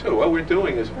crazy too. What we're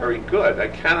doing is very good. I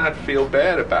cannot feel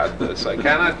bad about this. I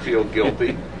cannot feel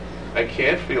guilty. I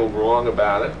can't feel wrong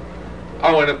about it.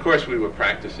 Oh, and of course we were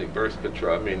practicing birth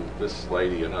control. I mean, this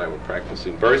lady and I were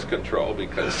practicing birth control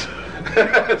because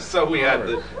so we had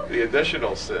the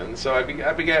additional sin. So I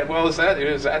began. Well, is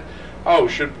that? Oh,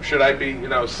 should I be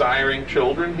siring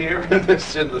children here in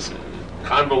this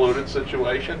convoluted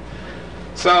situation?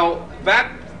 So that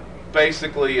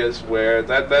basically is where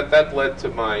that led to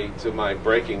my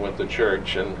breaking with the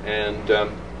church, and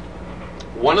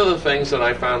one of the things that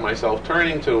I found myself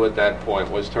turning to at that point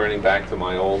was turning back to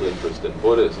my old interest in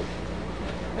Buddhism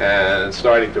and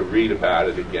starting to read about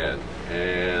it again,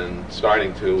 and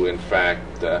starting to, in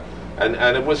fact, and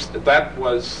that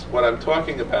was what I'm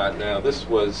talking about now. This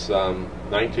was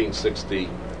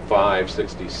 1965,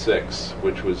 66,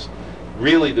 which was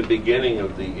really the beginning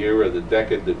of the era, the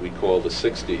decade that we call the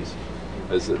 60s.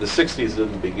 as the 60s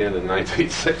didn't begin in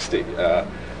 1960.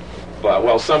 But,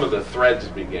 well, some of the threads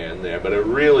began there, but it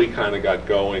really kind of got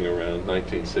going around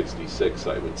 1966,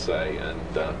 I would say.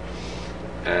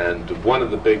 And one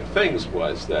of the big things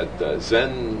was that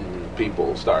Zen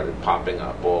people started popping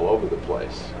up all over the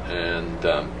place. And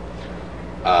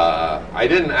I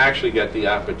didn't actually get the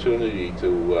opportunity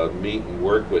to meet and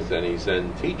work with any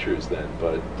Zen teachers then,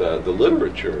 but the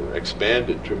literature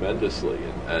expanded tremendously.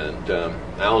 And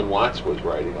Alan Watts was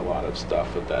writing a lot of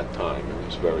stuff at that time, and it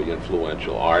was very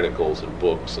influential, articles and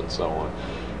books and so on.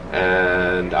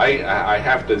 And I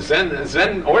have to,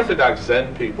 Orthodox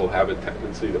Zen people have a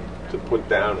tendency to put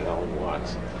down Alan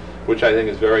Watts, which I think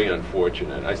is very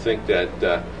unfortunate. I think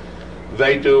that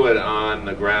they do it on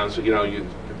the grounds,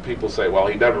 people say, well,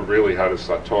 he never really had a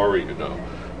satori,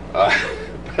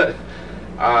 but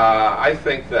I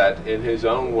think that in his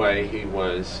own way he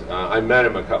was, I met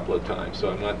him a couple of times, so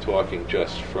I'm not talking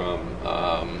just from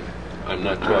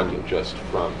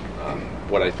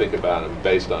what I think about him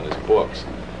based on his books.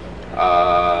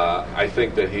 I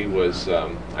think that he was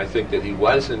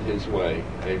in his way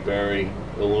a very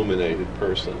illuminated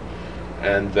person,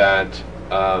 and that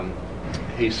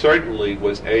he certainly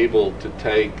was able to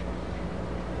take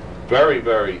very,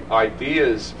 very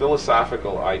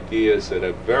philosophical ideas that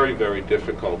are very, very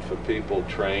difficult for people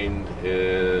trained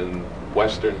in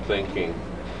Western thinking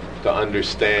to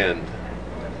understand,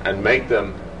 and make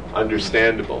them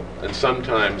understandable, and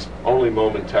sometimes only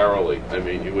momentarily. I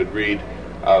mean, you would read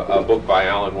a book by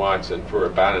Alan Watts, and for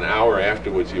about an hour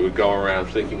afterwards you would go around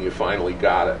thinking you finally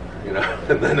got it,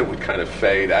 and then it would kind of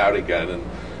fade out again,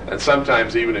 and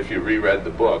sometimes even if you reread the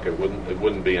book, it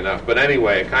wouldn't be enough. But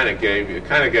anyway, it kind of gave you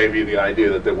the idea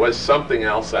that there was something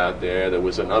else out there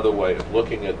was another way of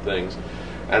looking at things.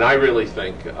 And I really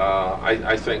think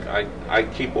I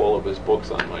keep all of his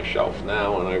books on my shelf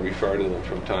now, and I refer to them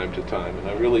from time to time, and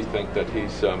I really think that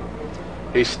he's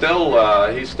still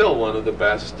one of the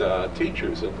best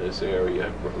teachers in this area,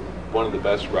 one of the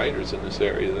best writers in this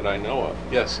area that I know of.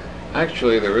 Yes.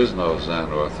 Actually, there is no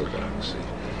Zen orthodoxy.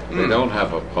 They don't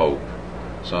have a pope,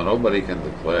 so nobody can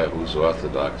declare who's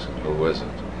orthodox and who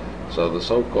isn't. So the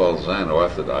so-called Zen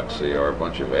orthodoxy are a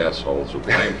bunch of assholes who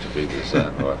claim to be the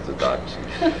Zen orthodoxy.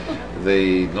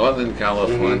 The Northern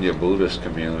California Buddhist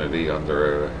community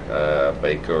under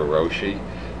Baker Roshi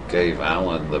gave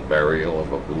Alan the burial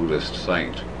of a Buddhist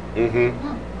saint.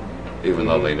 Even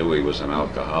though they knew he was an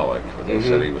alcoholic, but they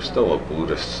said he was still a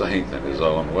Buddhist saint in his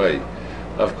own way.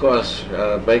 Of course,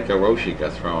 Baker Roshi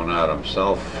got thrown out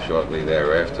himself shortly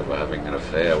thereafter for having an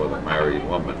affair with a married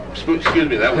woman. Excuse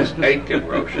me, that was Aitken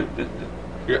Roshi.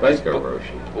 Baker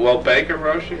Roshi. Well, Baker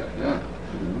Roshi? Yeah.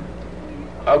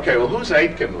 Okay, well, who's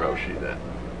Aitken Roshi then?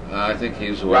 I think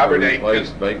he's Robert whoever Aitken.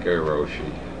 replaced Baker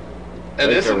Roshi. And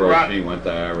Baker isn't Roshi went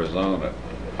to Arizona.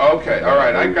 Okay, all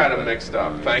right, I got him mixed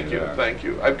up. Thank you.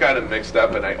 I've got him mixed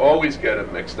up, and I always get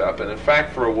him mixed up. And in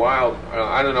fact, for a while,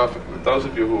 I don't know if those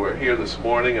of you who were here this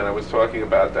morning, and I was talking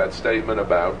about that statement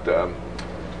about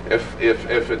if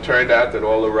it turned out that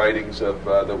all the writings of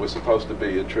that was supposed to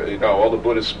be, all the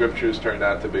Buddhist scriptures turned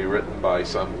out to be written by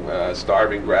some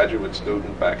starving graduate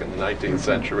student back in the 19th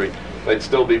century, they'd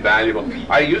still be valuable.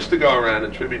 I used to go around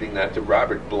attributing that to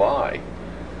Robert Bly.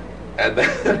 And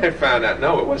then I found out,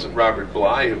 no, it wasn't Robert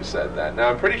Bly who said that. Now,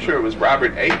 I'm pretty sure it was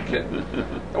Robert Aitken.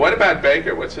 What about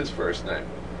Baker? What's his first name?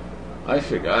 I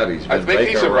forgot. He's been I think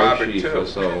Baker he's a Robert, Roshi too. for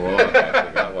so long. I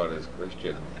forgot what his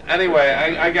Christian. Anyway,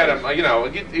 I got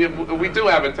him, we do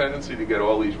have a tendency to get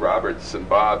all these Roberts and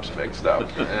Bobs mixed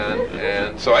up.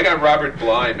 And so I got Robert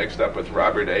Bly mixed up with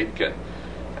Robert Aitken.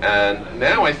 And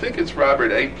now I think it's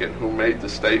Robert Aitken who made the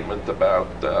statement about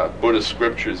Buddhist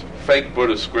scriptures, fake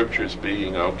Buddhist scriptures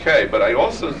being okay. But I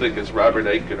also think it's Robert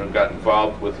Aitken who got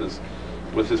involved with his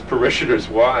parishioners'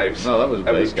 wives. No, that was Baker.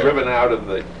 And was driven out of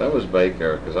the... That was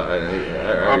Baker, because I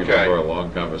remember a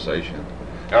long conversation.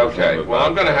 Okay, well,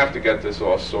 I'm going to have to get this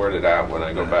all sorted out when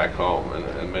I go back home,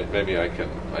 and maybe I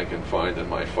can find in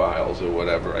my files or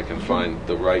whatever, I can find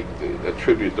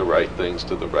attribute the right things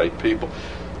to the right people.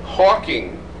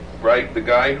 Hawking, right, the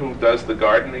guy who does the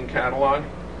gardening catalog,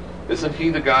 isn't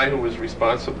he the guy who was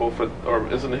responsible for, or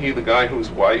isn't he the guy whose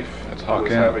wife That's was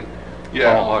Hawken. having...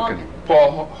 Yeah, Paul Hawken.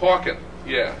 Paul Hawken,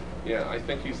 yeah, I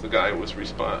think he's the guy who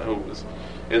was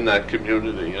in that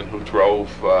community and who drove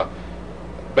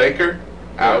Baker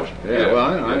out. Yeah,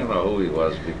 well, I don't know who he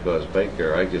was, because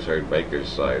Baker, I just heard Baker's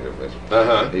side of it.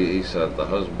 He said the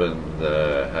husband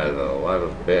had a lot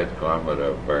of bad karma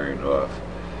to burn off.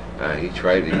 He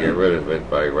tried to get rid of it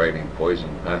by writing poison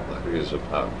pen letters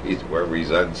about where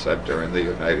Zen Center in the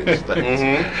United States.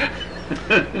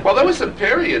 Well, there was a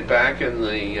period back in the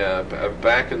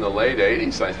late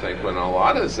 '80s, I think, when a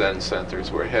lot of Zen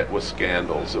centers were hit with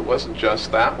scandals. It wasn't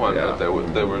just that one, Yeah.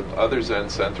 but there were other Zen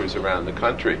centers around the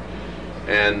country.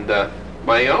 And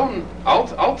my own,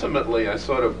 ultimately, I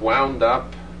sort of wound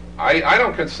up. I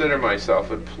don't consider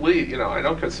myself I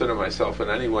don't consider myself in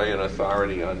any way an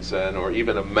authority on Zen, or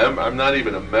even a member. I'm not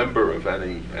even a member of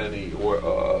any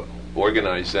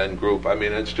organized Zen group. I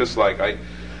mean, it's just like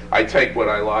I take what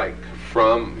I like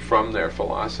from their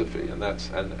philosophy, and that's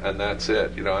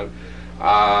it. You know,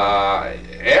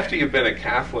 after you've been a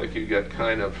Catholic, you get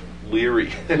kind of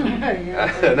leery,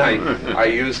 and I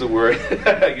use the word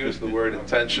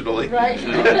intentionally. Right.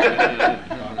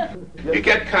 You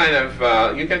get kind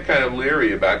of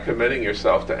leery about committing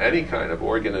yourself to any kind of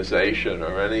organization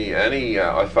or any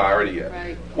authority.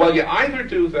 Right. Well, you either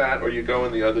do that or you go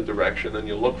in the other direction and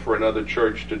you look for another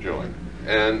church to join.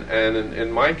 And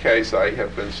in my case, I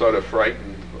have been sort of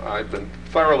frightened. I've been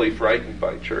thoroughly frightened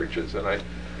by churches, and right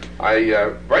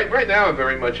now I'm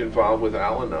very much involved with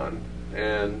Al-Anon,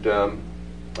 and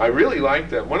I really like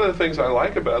them. One of the things I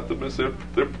like about them is they're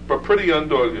a pretty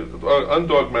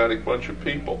undogmatic bunch of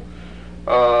people.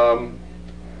 I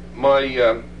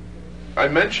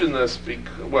mention this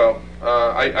because,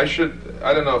 I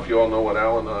don't know if you all know what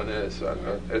Al-Anon is.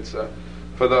 It's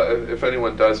if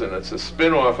anyone doesn't, it's a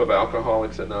spin-off of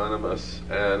Alcoholics Anonymous,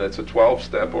 and it's a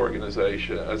 12-step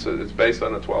organization. It's based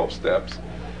on the 12 steps,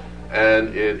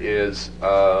 and it is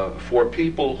for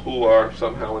people who are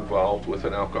somehow involved with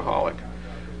an alcoholic.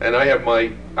 And I have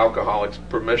my alcoholic's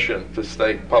permission to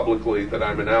state publicly that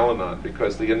I'm an Al-Anon,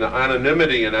 because the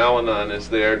anonymity in Al-Anon is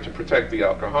there to protect the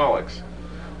alcoholics.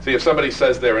 See, if somebody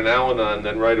says they're an Al-Anon,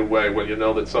 then right away, well, you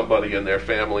know that somebody in their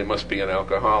family must be an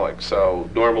alcoholic. So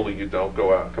normally you don't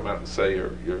come out and say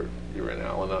you're an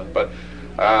Al-Anon. But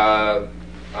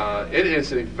it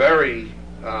is a very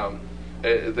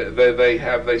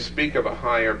they speak of a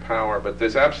higher power, but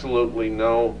there's absolutely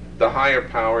the higher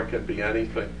power can be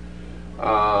anything.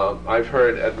 I've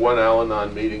heard at one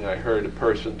Al-Anon meeting, I heard a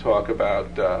person talk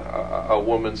about a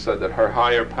woman said that her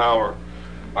higher power.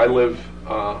 I live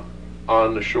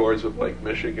on the shores of Lake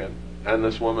Michigan, and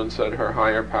this woman said her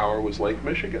higher power was Lake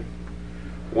Michigan.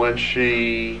 When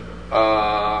she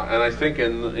and I think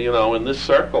in this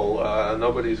circle,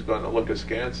 nobody's going to look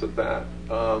askance at that.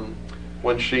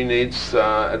 When she needs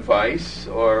advice,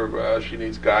 or she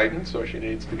needs guidance, or she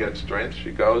needs to get strength,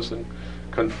 she goes and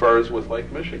confers with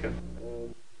Lake Michigan.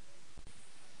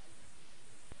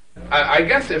 I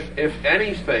guess if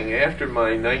anything, after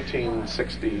my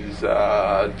 1960s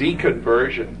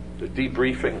deconversion, the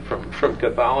debriefing from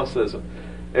Catholicism,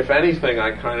 if anything,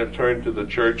 I kind of turned to the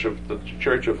church of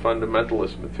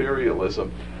fundamentalist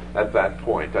materialism. At that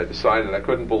point, I decided I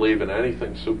couldn't believe in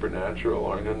anything supernatural,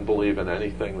 or I couldn't believe in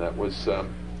anything that was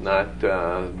not.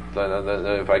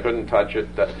 If I couldn't touch it,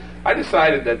 I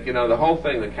decided that the whole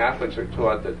thing. The Catholics are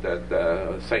taught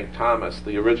that Saint Thomas,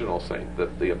 the original saint,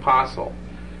 the apostle.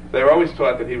 They were always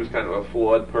taught that he was kind of a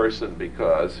flawed person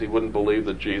because he wouldn't believe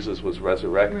that Jesus was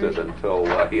resurrected until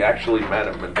he actually met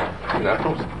him and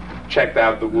checked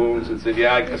out the wounds and said,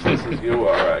 "Yeah, I guess this is you,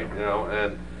 all right."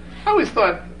 And I always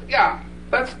thought, yeah,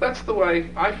 that's the way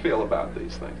I feel about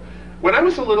these things. When I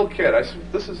was a little kid, I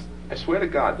swear to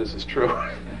God, this is true.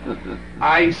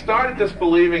 I started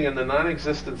disbelieving in the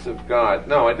non-existence of God.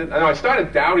 No, I didn't. No, I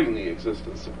started doubting the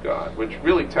existence of God, which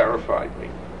really terrified me,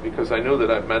 because I knew that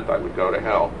it meant I would go to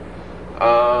hell.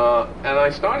 And I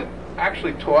started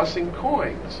actually tossing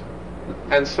coins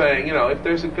and saying, if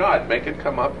there's a God, make it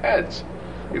come up heads.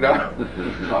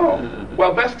 Oh,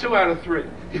 well, best 2 out of 3.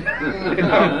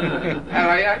 And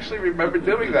I actually remember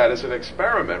doing that as an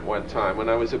experiment one time when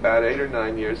I was about 8 or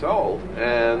 9 years old,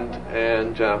 and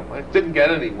I didn't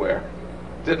get anywhere,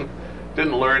 didn't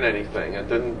learn anything, and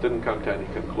didn't come to any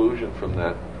conclusion from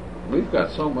that. We've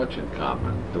got so much in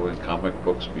common, doing comic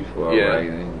books before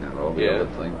writing and all the other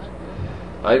things.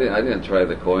 I didn't try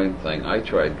the coin thing. I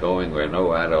tried going where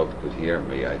no adult could hear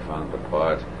me. I found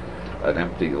an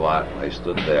empty lot, and I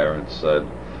stood there and said,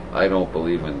 "I don't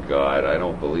believe in God, I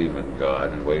don't believe in God,"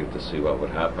 and waited to see what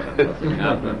would happen, and nothing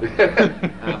happened.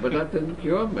 But that didn't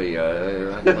cure me.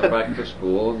 I went back to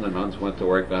school, and the nuns went to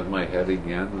work on my head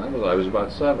again. And I was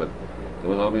about 7. It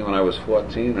was only when I was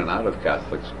 14 and out of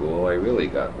Catholic school I really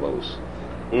got loose.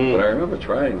 But I remember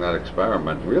trying that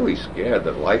experiment, really scared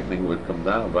that lightning would come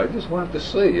down, but I just wanted to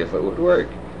see if it would work,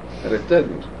 and it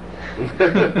didn't.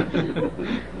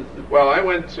 Well, I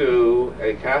went to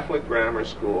a Catholic grammar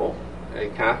school, a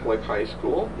Catholic high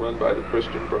school run by the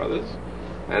Christian Brothers,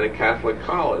 and a Catholic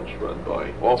college run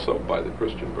also by the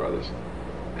Christian Brothers.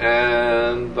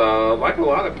 And like a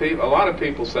lot of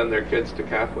people send their kids to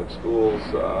Catholic schools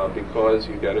because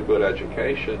you get a good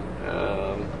education.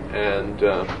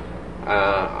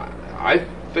 I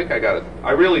think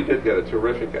I really did get a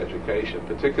terrific education,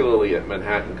 particularly at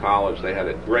Manhattan College. They had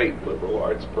a great liberal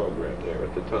arts program there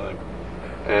at the time,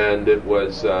 and it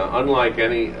was unlike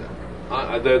any.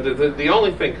 The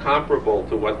only thing comparable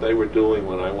to what they were doing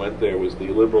when I went there was the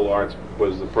liberal arts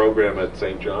was the program at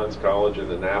St. John's College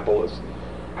in Annapolis,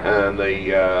 and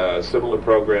the similar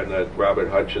program that Robert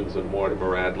Hutchins and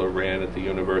Mortimer Adler ran at the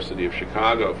University of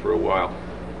Chicago for a while.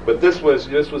 But this was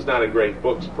not a great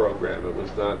books program. It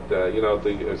was not,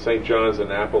 the St. John's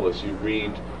Annapolis, you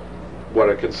read what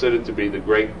are considered to be the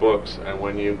great books, and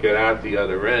when you get out the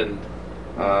other end,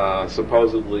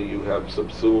 supposedly you have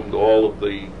subsumed all of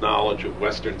the knowledge of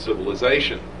Western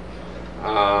civilization,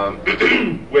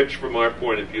 which from our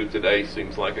point of view today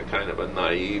seems like a kind of a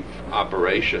naive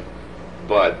operation.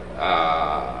 But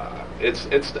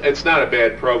it's not a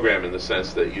bad program in the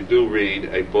sense that you do read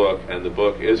a book, and the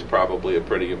book is probably a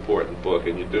pretty important book,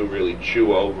 and you do really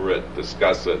chew over it,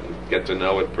 discuss it, and get to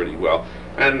know it pretty well.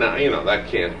 And that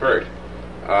can't hurt.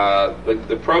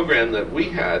 The program that we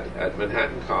had at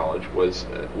Manhattan College was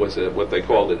what they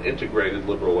called an integrated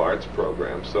liberal arts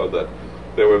program, so that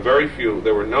there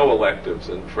were no electives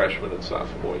in freshman and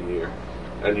sophomore year,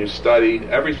 and you studied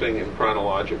everything in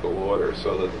chronological order,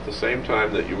 so that at the same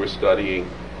time that you were studying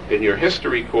in your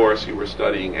history course, you were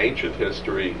studying ancient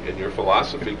history. In your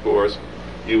philosophy course,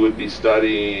 you would be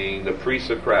studying the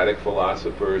pre-Socratic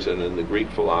philosophers and then the Greek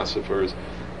philosophers.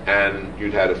 And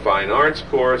you'd had a fine arts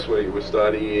course where you were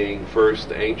studying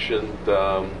first ancient.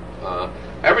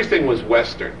 Everything was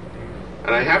Western,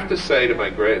 and I have to say to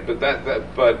my grade, but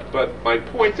my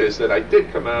point is that I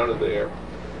did come out of there.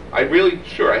 I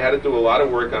had to do a lot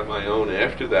of work on my own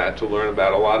after that to learn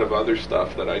about a lot of other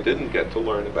stuff that I didn't get to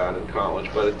learn about in college.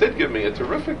 But it did give me a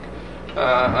terrific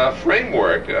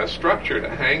framework, a structure to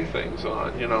hang things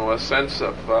on, a sense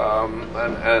of,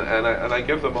 and I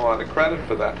give them a lot of credit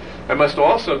for that. I must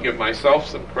also give myself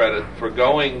some credit for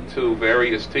going to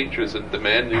various teachers and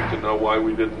demanding to know why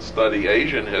we didn't study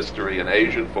Asian history and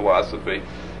Asian philosophy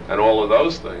and all of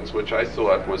those things, which I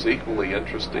thought was equally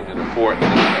interesting and important.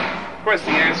 Of course,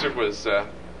 the answer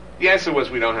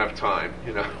was we don't have time,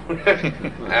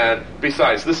 And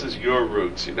besides, this is your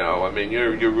roots, I mean,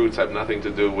 your roots have nothing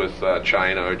to do with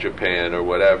China or Japan or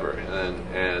whatever,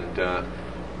 and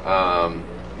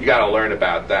you got to learn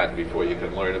about that before you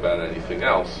can learn about anything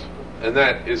else, and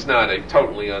that is not a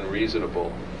totally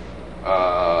unreasonable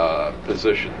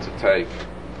position to take,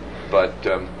 but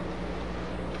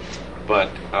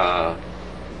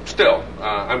still,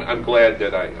 I'm glad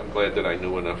that I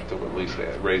knew enough to at least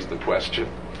raise the question.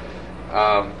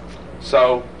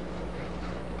 So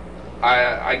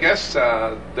I guess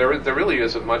there really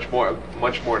isn't much more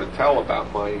to tell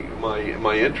about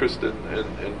my interest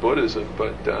in Buddhism,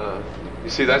 but you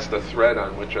see, that's the thread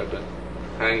on which I've been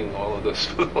hanging all of this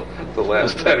for the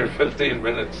last 10 or 15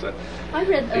 minutes. I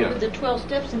read the 12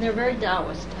 steps, and they're very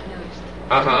Taoist. I noticed.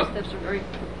 The 12 steps are very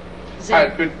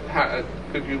Zen.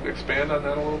 Could you expand on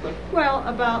that a little bit? Well,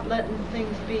 about letting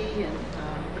things be and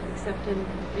accepting,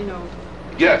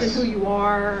 Yes. accepting who you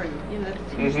are, and it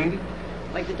seems to be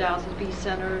like the Tao says, be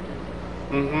centered.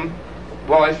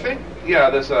 Well, I think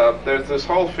there's this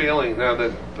whole feeling now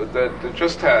that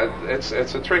just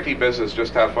it's a tricky business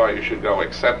just how far you should go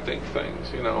accepting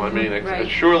things. I mean, right.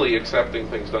 Surely accepting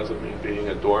things doesn't mean being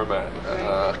a doormat,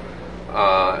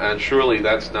 and surely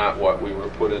that's not what we were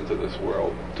put into this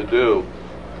world to do.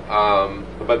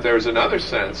 But there's another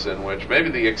sense in which maybe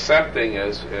the accepting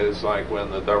is like when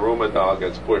the Daruma doll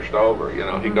gets pushed over.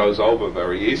 He goes over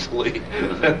very easily,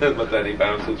 but then he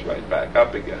bounces right back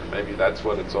up again. Maybe that's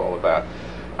what it's all about.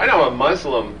 I know a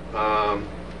Muslim, I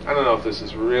don't know if this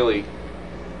is really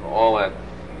all that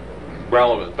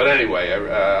relevant, but anyway,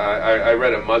 I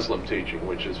read a Muslim teaching,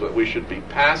 which is that we should be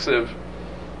passive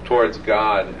towards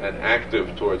God and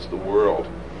active towards the world.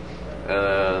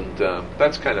 And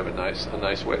that's kind of a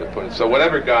nice way to put it. So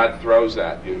whatever God throws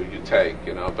at you, you take,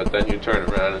 but then you turn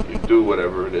around and you do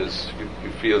whatever it is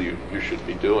you feel you should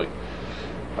be doing.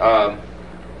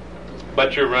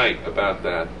 But you're right about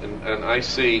that, and I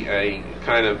see a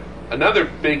kind of another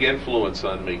big influence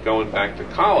on me going back to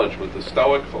college with the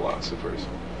Stoic philosophers,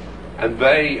 and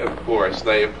they of course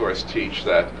teach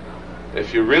that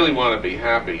if you really want to be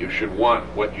happy, you should want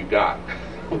what you got.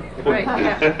 Right.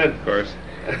 Yeah. Of course.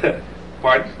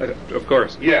 Pardon? Of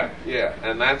course. Yeah,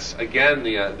 and that's again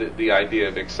the idea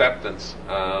of acceptance,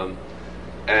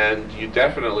 and you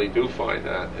definitely do find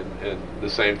that in the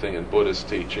same thing in Buddhist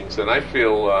teachings, and I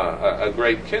feel a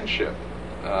great kinship,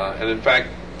 and in fact,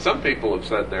 some people have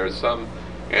said there's some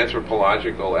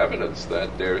anthropological evidence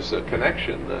that there's a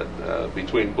connection that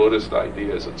between Buddhist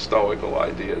ideas and Stoical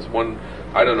ideas. One,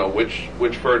 I don't know which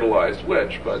fertilized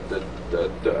which, but that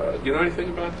you know anything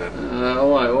about that?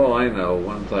 Well, I know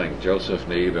one thing. Joseph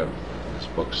Needham, his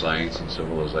book Science and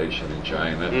Civilization in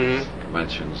China,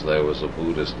 mentions there was a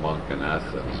Buddhist monk in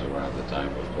Athens around the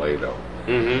time of Plato.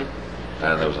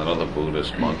 And there was another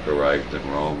Buddhist monk arrived in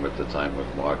Rome at the time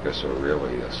of Marcus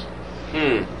Aurelius.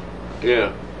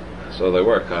 Yeah. So there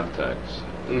were contacts,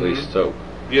 at least two.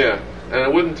 Yeah, and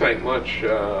it wouldn't take much,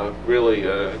 really.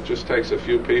 It just takes a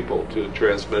few people to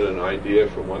transmit an idea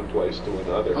from one place to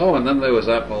another. Oh, and then there was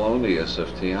Apollonius of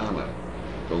Tyana,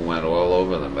 who went all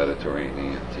over the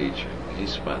Mediterranean teaching. He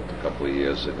spent a couple of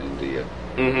years in India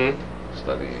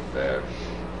studying there.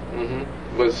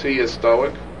 Was he a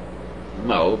Stoic?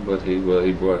 No, but he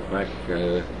brought back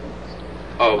but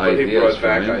he ideas brought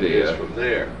back from ideas India from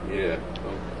there. Yeah.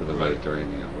 to the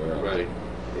Mediterranean world.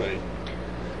 Right.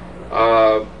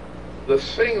 The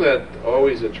thing that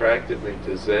always attracted me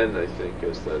to Zen, I think,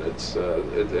 is that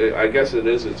I guess it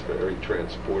is its very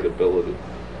transportability.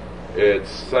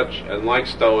 It's such, and like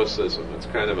Stoicism, it's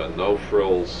kind of a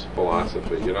no-frills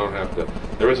philosophy. You don't have to.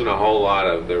 There isn't a whole lot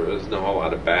of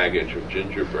baggage or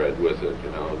gingerbread with it. You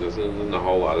know, there isn't a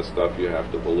whole lot of stuff you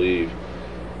have to believe,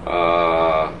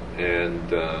 and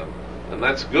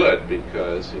that's good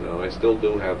because I still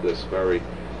do have this very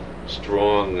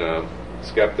strong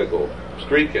skeptical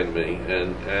streak in me,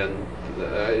 and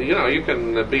you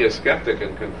can be a skeptic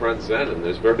and confront Zen, and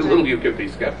there's very little you can be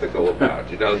skeptical about.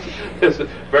 There's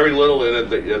very little in it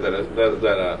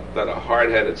that a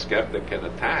hard-headed skeptic can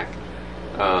attack.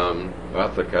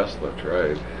 Arthur Kessler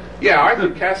tried. Yeah,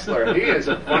 Arthur Kessler. He is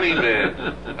a funny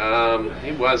man.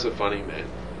 He was a funny man.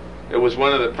 It was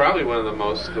probably one of the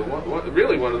most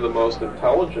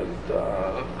intelligent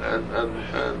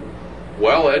and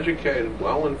well-educated,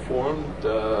 well-informed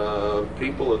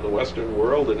people in the Western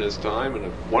world in his time, and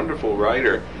a wonderful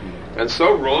writer, and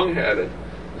so wrong-headed.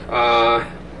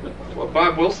 Well,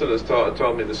 Bob Wilson has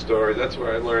told me the story. That's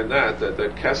where I learned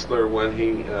that Kessler, when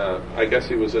I guess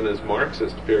he was in his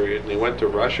Marxist period, and he went to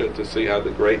Russia to see how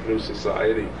the great new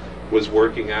society was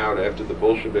working out after the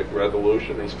Bolshevik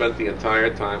Revolution. He spent the entire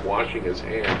time washing his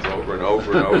hands over and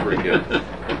over and over again.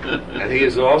 And he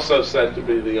is also said to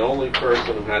be the only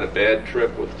person who had a bad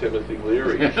trip with Timothy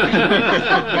Leary.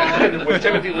 With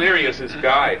Timothy Leary as his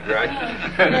guide, right?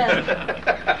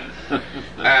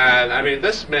 And I mean,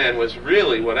 this man was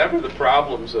really, whatever the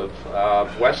problems of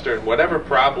whatever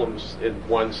problems in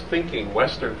one's thinking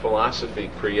Western philosophy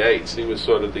creates, he was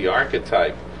sort of the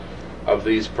archetype of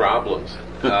these problems.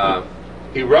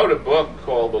 He wrote a book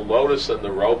called The Lotus and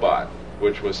the Robot,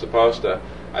 which was supposed to,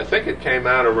 I think it came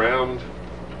out around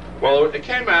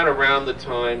the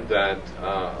time that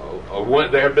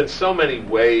there have been so many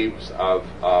waves of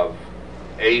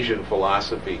Asian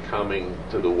philosophy coming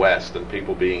to the West and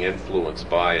people being influenced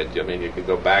by it. I mean, you could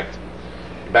go back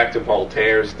to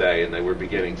Voltaire's day, and they were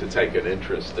beginning to take an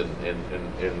interest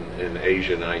in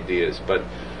Asian ideas. But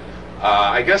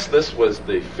I guess this was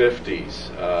the 50s.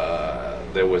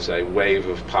 There was a wave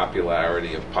of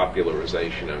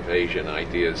popularization of Asian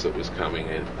ideas that was coming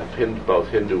in, both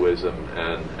Hinduism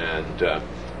and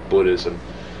Buddhism.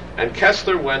 And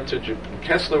Kessler went to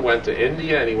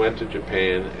India, and he went to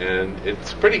Japan, and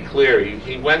it's pretty clear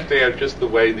he went there just the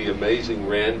way the amazing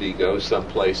Randy goes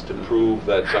someplace to prove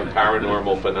that some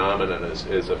paranormal phenomenon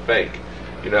is a fake.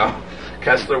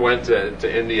 Kessler went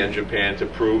to India and Japan to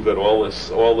prove that all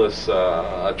this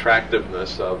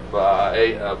attractiveness of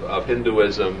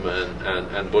Hinduism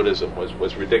and Buddhism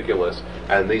was ridiculous,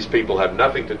 and these people have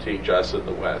nothing to teach us in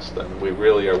the West, and we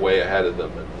really are way ahead of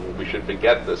them, and we should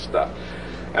forget this stuff.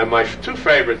 And my two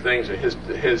favorite things are his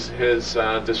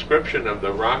description of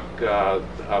the rock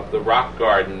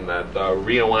garden at the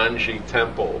Ryoanji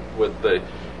Temple with the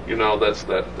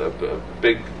the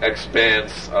big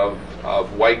expanse of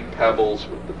white pebbles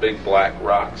with the big black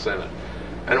rocks in it.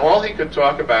 And all he could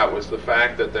talk about was the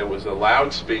fact that there was a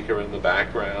loudspeaker in the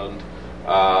background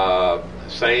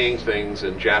saying things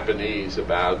in Japanese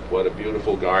about what a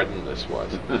beautiful garden this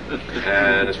was.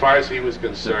 And as far as he was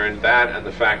concerned, that and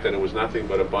the fact that it was nothing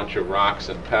but a bunch of rocks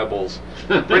and pebbles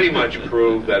pretty much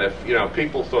proved that if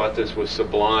people thought this was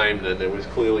sublime, then there was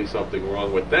clearly something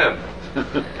wrong with them.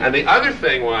 And the other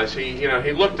thing was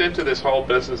he looked into this whole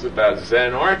business about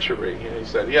Zen archery. He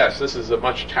said, yes, this is a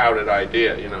much touted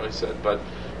idea. He said, but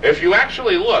if you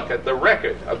actually look at the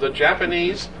record of the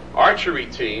Japanese archery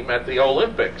team at the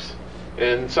Olympics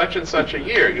in such and such a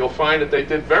year, you'll find that they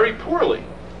did very poorly.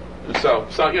 So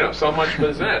so much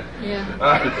for Zen. Yeah.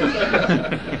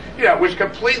 Yeah, which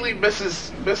completely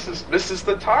misses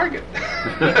the target.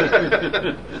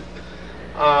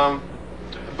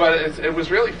 But it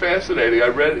was really fascinating. I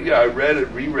read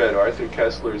and reread Arthur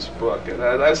Koestler's book, and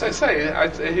as I say,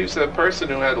 he's a person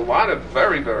who had a lot of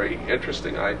very, very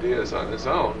interesting ideas on his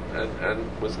own,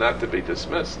 and was not to be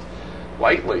dismissed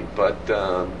lightly. But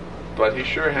he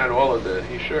sure had all of the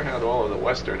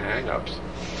Western hang-ups.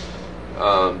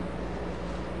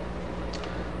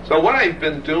 So what I've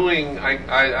been doing, I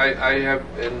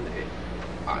have been.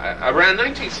 Around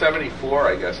 1974,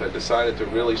 I guess, I decided to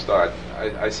really start.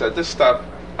 I said this stuff.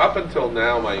 Up until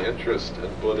now, my interest in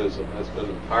Buddhism has been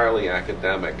entirely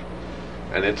academic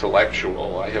and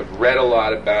intellectual. I have read a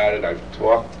lot about it. I've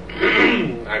talked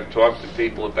to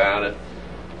people about it,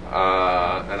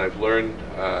 and I've learned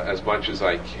as much as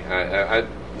I can.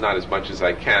 Not as much as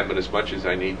I can, but as much as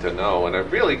I need to know. And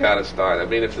I've really got to start. I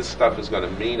mean, if this stuff is going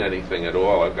to mean anything at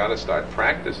all, I've got to start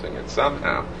practicing it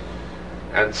somehow.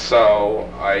 And so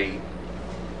I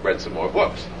read some more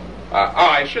books.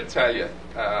 I should tell you,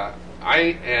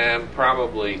 I am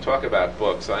probably, talk about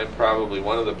books, I'm probably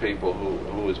one of the people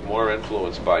who is more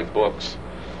influenced by books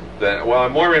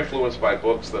I'm more influenced by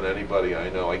books than anybody I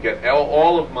know. I get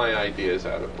all of my ideas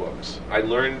out of books. I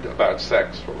learned about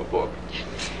sex from a book.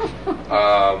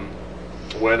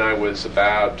 When I was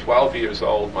about 12 years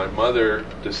old, my mother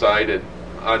decided,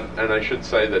 and I should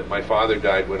say that my father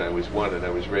died when I was 1, and I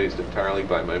was raised entirely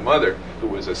by my mother, who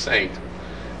was a saint.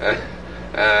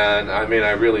 And I mean,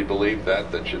 I really believe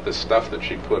that the stuff that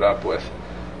she put up with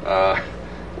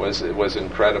was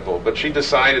incredible. But she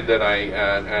decided that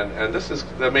and this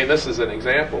is an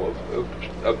example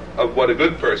of what a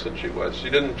good person she was. She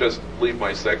didn't just leave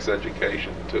my sex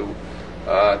education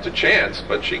to chance,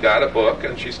 but she got a book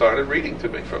and she started reading to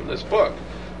me from this book.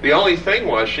 The only thing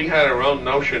was she had her own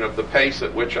notion of the pace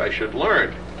at which I should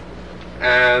learn.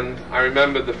 And I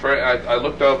remember I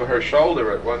looked over her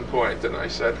shoulder at one point and I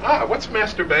said, what's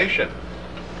masturbation?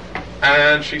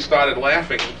 And she started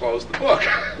laughing and closed the book.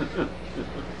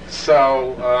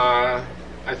 So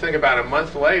I think about a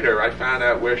month later, I found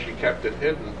out where she kept it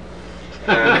hidden.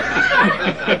 And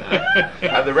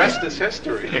the rest is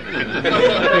history.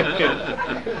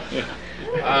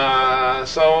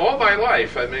 So all my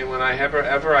life, I mean, when I have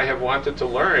wanted to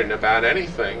learn about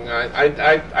anything,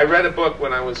 I read a book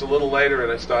when I was a little later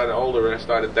and I started older and I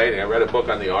started dating. I read a book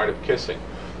on the art of kissing.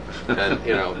 And,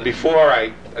 before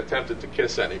I attempted to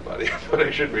kiss anybody, I thought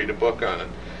I should read a book on it.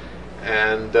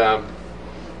 And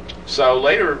so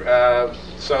later,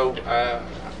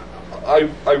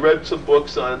 I read some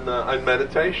books on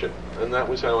meditation, and that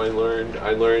was how I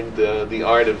learned the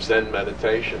art of Zen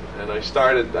meditation. And I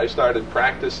started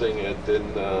practicing it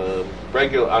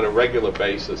on a regular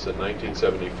basis in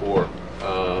 1974.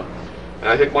 And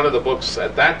I think one of the books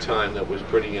at that time that was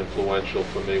pretty influential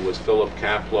for me was Philip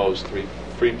Kaplow's Three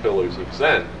Pillars of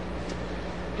Zen.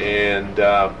 And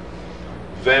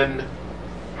then,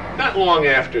 not long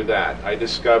after that, I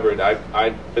discovered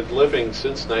I'd been living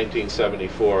since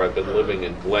 1974. I've been living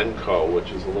in Glencoe,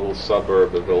 which is a little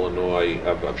suburb of Illinois,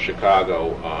 of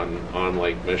Chicago, on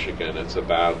Lake Michigan. It's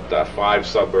about 5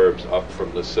 suburbs up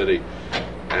from the city.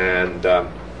 And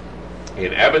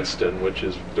in Evanston, which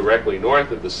is directly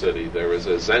north of the city, there is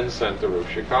a Zen Center of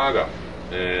Chicago.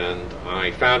 And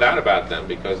I found out about them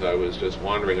because I was just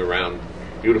wandering around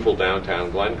beautiful downtown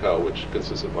Glencoe, which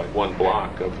consists of like one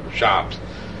block of shops.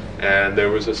 And there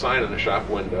was a sign in the shop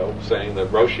window saying that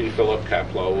Roshi Philip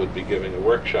Kaplow would be giving a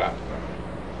workshop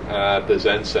at the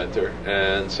Zen Center.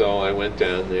 And so I went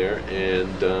down there,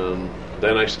 and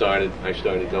then I started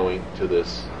going to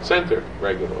this center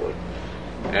regularly.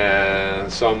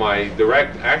 And so my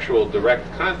actual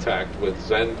direct contact with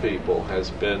Zen people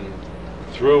has been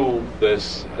through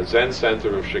this Zen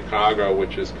Center of Chicago,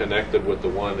 which is connected with the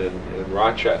one in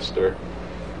Rochester,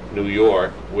 New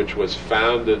York, which was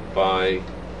founded by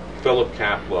Philip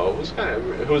Kaplow,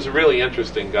 who's a really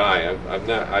interesting guy.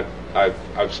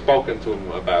 I've spoken to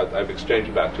him I've exchanged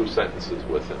about 2 sentences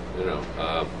with him.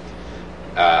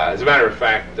 As a matter of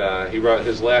fact, he wrote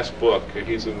his last book.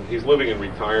 He's living in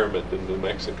retirement in New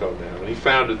Mexico now, and he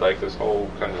founded like this whole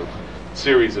kind of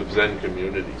series of Zen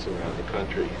communities around the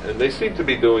country, and they seem to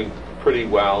be doing pretty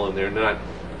well. And they're not.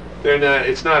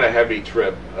 It's not a heavy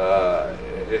trip.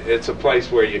 It's a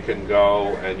place where you can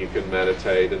go and you can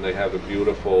meditate, and they have a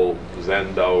beautiful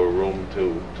zendo, or room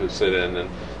to sit in, and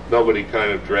nobody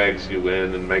kind of drags you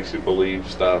in and makes you believe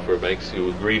stuff or makes you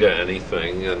agree to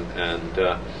anything.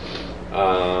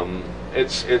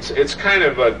 It's kind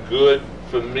of a good,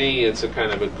 for me, it's a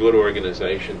kind of a good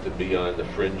organization to be on the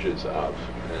fringes of.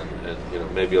 and you know,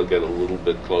 maybe I'll get a little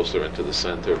bit closer into the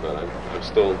center, but I'm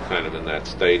still kind of in that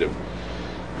state of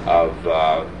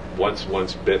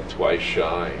once bit, twice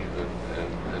shy,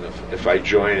 and if I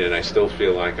join it, I still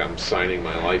feel like I'm signing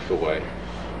my life away.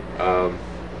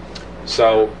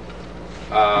 So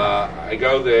I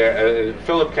go there.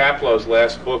 Philip Kaplow's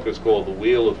last book is called The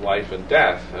Wheel of Life and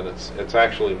Death, and it's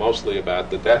actually mostly about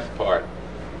the death part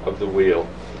of the wheel.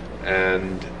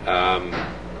 And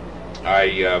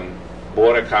I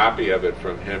bought a copy of it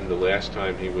from him the last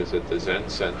time he was at the Zen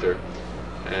Center,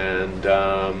 and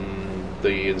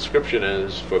the inscription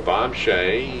is, "For Bob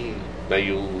Shea, may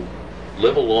you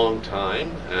live a long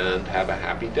time and have a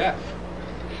happy death,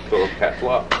 Philip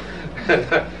Kaplow."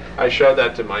 I showed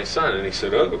that to my son, and he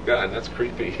said, "Oh God, that's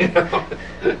creepy." You know?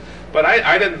 But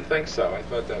I didn't think so. I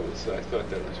thought that was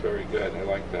very good. I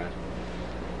like that.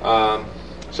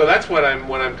 So that's what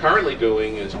I'm currently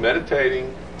doing is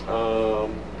meditating.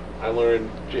 I learned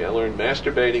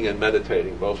masturbating and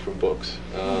meditating, both from books.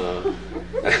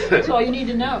 That's all you need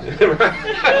to know.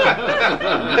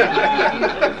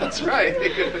 That's right.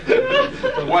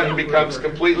 One becomes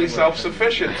completely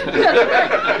self-sufficient.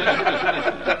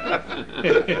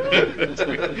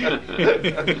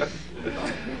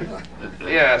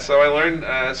 Yeah, so I learned.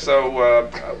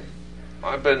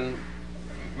 I've been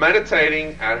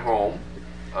meditating at home.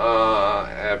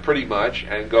 Pretty much,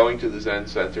 and going to the Zen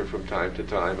Center from time to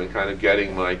time, and kind of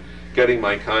getting my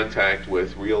contact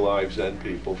with real live Zen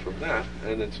people from that,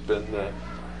 and it's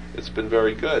been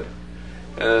very good.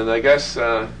 And I guess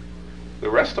the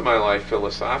rest of my life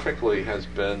philosophically has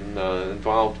been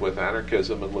involved with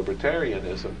anarchism and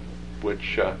libertarianism,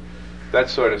 which that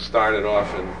sort of started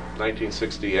off in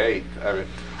 1968.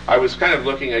 I was kind of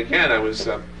looking again. I was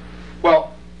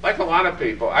like a lot of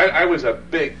people, I was a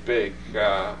big,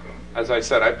 as I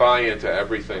said, I buy into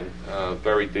everything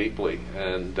very deeply,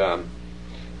 and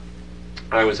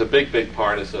I was a big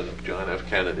partisan of John F.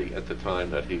 Kennedy at the time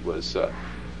that he was,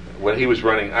 when he was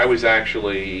running. I was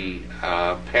actually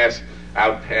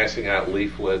passing out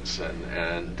leaflets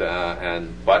and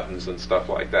buttons and stuff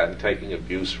like that, and taking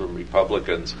abuse from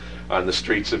Republicans on the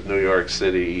streets of New York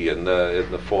City in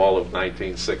the fall of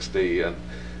 1960,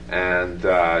 and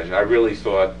I really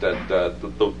thought that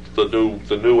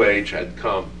the new age had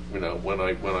come. You know, when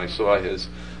I saw his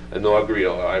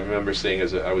inaugural, I remember seeing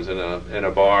I was in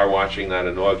a bar watching that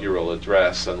inaugural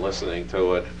address and listening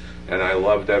to it, and I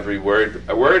loved every word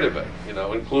of it. You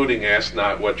know, including "Ask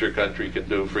not what your country can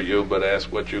do for you, but ask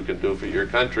what you can do for your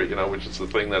country." You know, which is the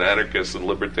thing that anarchists and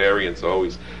libertarians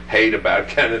always hate about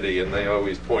Kennedy, and they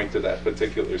always point to that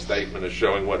particular statement as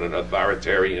showing what an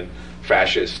authoritarian,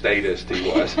 fascist statist he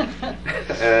was.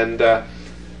 And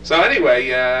so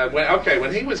anyway,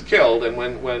 when he was killed, and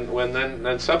when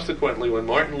then subsequently when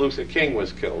Martin Luther King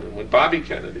was killed, and when Bobby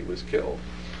Kennedy was killed,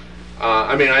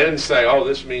 I mean, I didn't say, "Oh,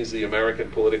 this means the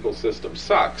American political system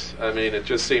sucks." I mean, it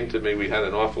just seemed to me we had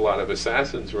an awful lot of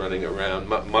assassins running around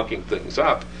mucking things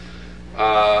up.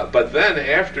 But then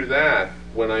after that,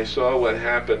 when I saw what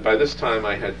happened, by this time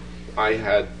I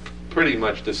had pretty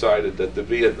much decided that the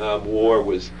Vietnam War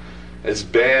was as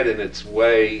bad in its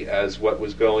way as what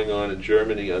was going on in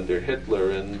Germany under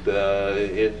Hitler, and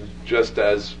just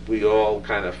as we all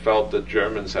kind of felt that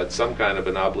Germans had some kind of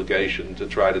an obligation to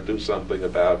try to do something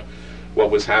about what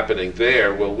was happening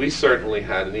there, well, we certainly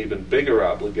had an even bigger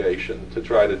obligation to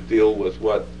try to deal with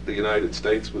what the United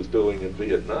States was doing in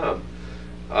Vietnam,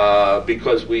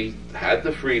 because we had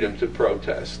the freedom to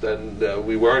protest, and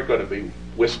we weren't going to be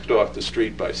whisked off the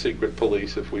street by secret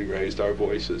police if we raised our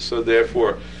voices. So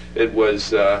therefore, it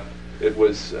was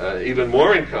even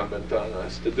more incumbent on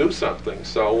us to do something.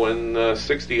 So when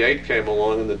 68 came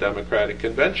along and the Democratic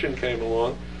Convention came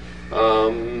along,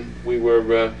 we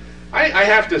were. I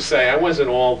have to say, I wasn't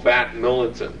all that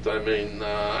militant. I mean,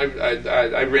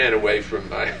 I ran away from.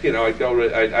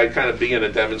 I'd kind of be in a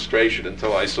demonstration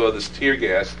until I saw this tear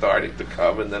gas starting to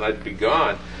come, and then I'd be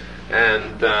gone.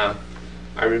 And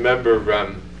I remember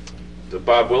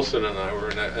Bob Wilson and I were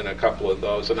in a couple of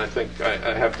those, and I think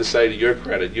I have to say, to your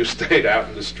credit, you stayed out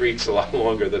in the streets a lot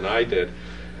longer than I did.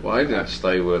 Well, I didn't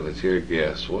stay where the tear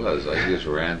gas was. I just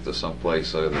ran to some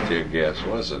place where the tear gas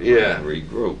wasn't. Yeah. And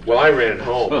regrouped. Well, I ran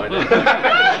home.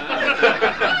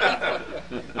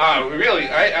 Really,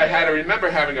 I remember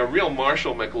having a real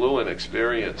Marshall McLuhan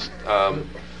experience.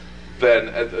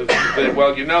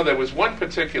 There was one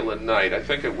particular night, I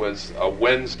think it was a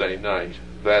Wednesday night,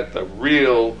 that the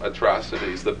real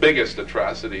atrocities, the biggest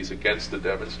atrocities against the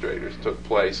demonstrators took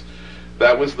place.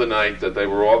 That was the night that they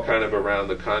were all kind of around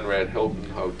the Conrad Hilton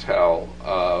Hotel,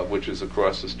 which is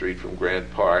across the street from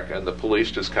Grant Park, and the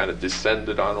police just kind of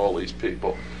descended on all these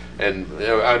people and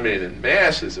I mean, in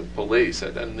masses of police. I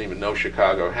didn't even know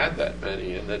Chicago had that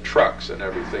many, and the trucks and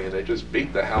everything, and they just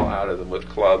beat the hell out of them with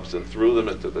clubs and threw them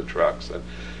into the trucks.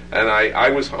 And I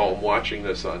was home watching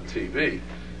this on TV,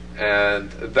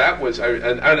 and that was,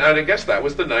 and I guess that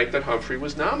was the night that Humphrey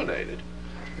was nominated.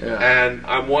 Yeah. And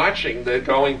I'm watching the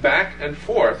going back and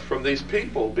forth from these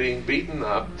people being beaten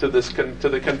up to this to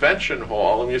the convention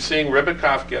hall, and you're seeing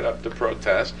Ribicoff get up to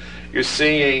protest. You're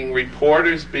seeing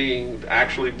reporters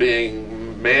actually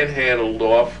being manhandled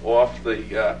off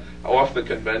the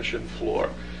convention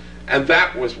floor, and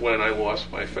that was when I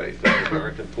lost my faith in the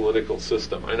American political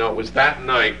system. I know it was that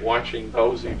night watching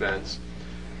those events.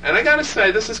 And I got to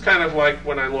say, this is kind of like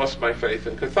when I lost my faith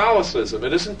in Catholicism.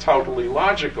 It isn't totally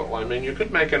logical. I mean, you could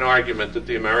make an argument that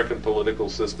the American political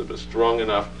system is strong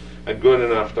enough and good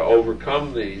enough to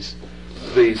overcome these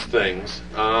things.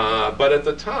 But at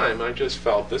the time, I just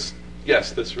felt this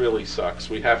really sucks.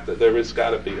 There has got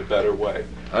to be a better way.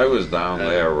 I was down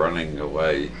there running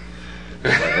away.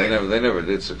 They never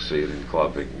did succeed in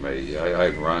clubbing me.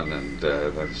 I'd run and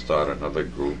then start another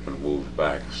group and move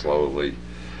back slowly.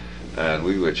 And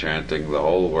we were chanting, "The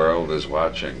whole world is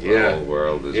watching, the whole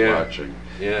world is watching."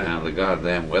 Yeah. And the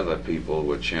goddamn weather people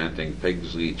were chanting,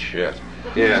 "Pigs eat shit."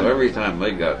 Yeah. So every time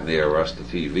they got near us, the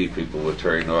TV people would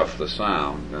turn off the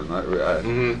sound.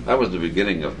 And that was the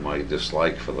beginning of my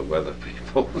dislike for the weather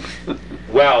people.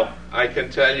 Well, I can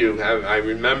tell you, I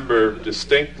remember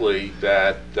distinctly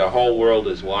that "The Whole World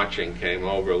is Watching" came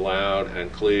over loud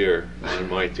and clear on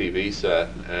my TV set,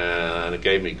 and it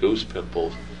gave me goose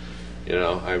pimples. You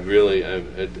know,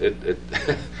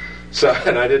 so,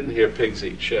 and I didn't hear "pigs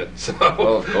eat shit." So,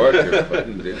 well, of course you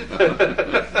couldn't.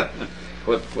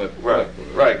 Flip, flip, right, flip.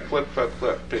 right, flip, flip,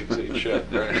 flip, pigs eat shit.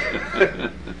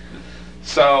 Right.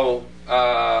 So,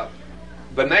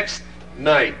 the next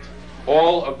night,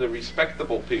 all of the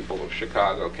respectable people of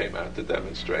Chicago came out to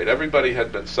demonstrate. Everybody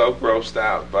had been so grossed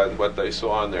out by what they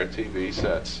saw on their TV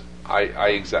sets. I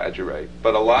exaggerate,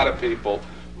 but a lot of people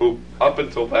who up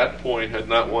until that point had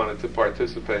not wanted to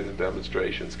participate in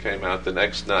demonstrations came out the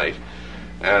next night,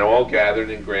 and all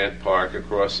gathered in Grant Park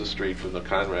across the street from the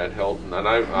Conrad Hilton. And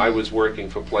I was working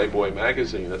for Playboy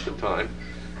Magazine at the time,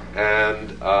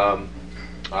 and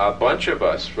a bunch of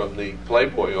us from the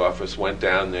Playboy office went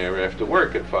down there after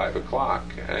work at 5 o'clock,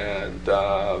 and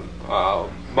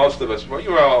most of us, well,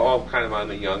 you were all kind of on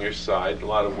the younger side. A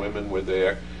lot of women were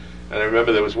there, and I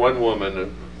remember there was one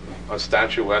woman, a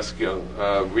statuesque young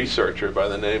researcher by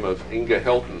the name of Inga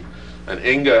Hilton, and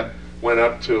Inga went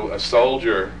up to a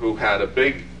soldier who had a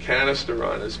big canister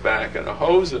on his back and a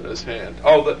hose in his hand.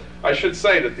 I should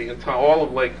say that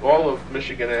all of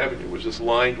Michigan Avenue was just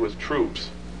lined with troops,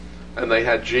 and they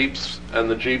had jeeps, and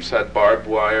the jeeps had barbed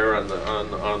wire on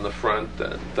the front,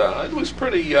 and it was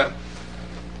pretty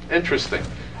interesting.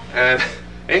 And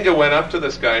Inga went up to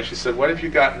this guy and she said, "What have you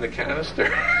got in the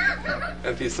canister?"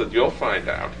 And he said, "You'll find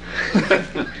out."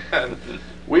 And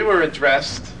we were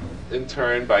addressed in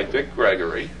turn by Dick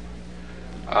Gregory.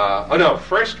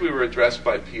 First we were addressed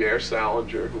by Pierre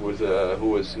Salinger,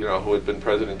 who had been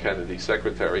President Kennedy's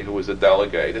secretary, who was a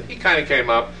delegate, and he kind of came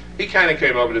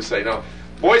over to say, "No,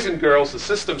 boys and girls, the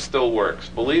system still works.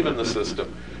 Believe in the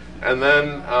system." And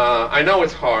then I know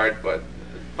it's hard, but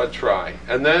try.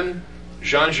 And then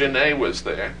Jean Genet was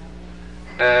there,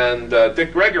 and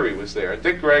Dick Gregory was there.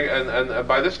 And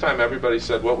by this time, everybody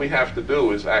said, what we have to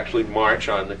do is actually march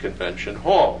on the convention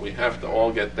hall. We have to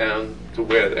all get down to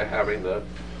where they're having the...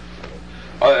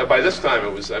 by this time,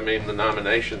 it was, the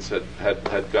nominations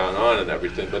had gone on and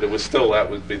everything, but it was still, that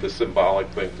would be the symbolic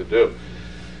thing to do.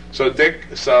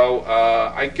 So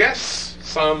I guess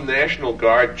some National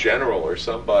Guard general or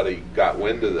somebody got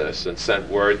wind of this and sent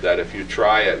word that if you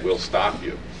try it, we'll stop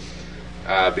you.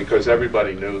 Because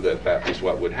everybody knew that was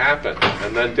what would happen.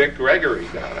 And then Dick Gregory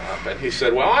got up and he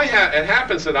said, well, it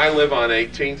happens that I live on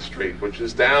 18th Street, which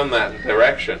is down that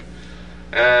direction.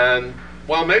 And,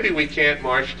 well, maybe we can't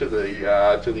march to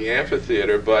the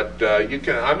amphitheater, but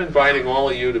I'm inviting all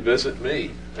of you to visit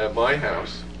me at my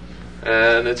house.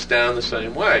 And it's down the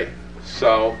same way.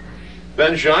 So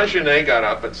then Jean Genet got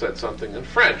up and said something in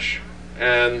French.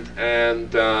 And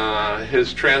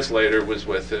his translator was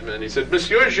with him, and he said,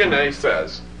 Monsieur Genet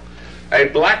says, a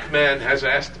black man has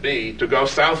asked me to go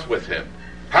south with him.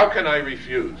 How can I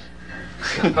refuse?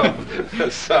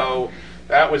 So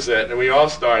that was it, and we all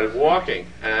started walking.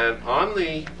 And on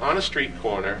a street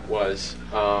corner was,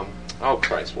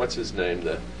 what's his name?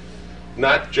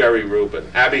 Not Jerry Rubin,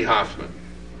 Abbie Hoffman.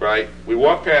 Right? We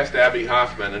walked past Abbie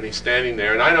Hoffman, and he's standing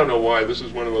there, and I don't know why. This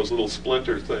is one of those little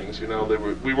splinter things,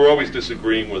 we were always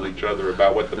disagreeing with each other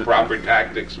about what the proper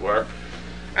tactics were.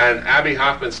 And Abby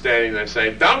Hoffman's standing there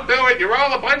saying, "Don't do it, you're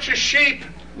all a bunch of sheep."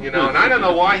 And I don't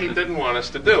know why he didn't want us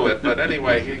to do it, but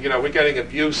anyway, we're getting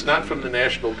abuse not from the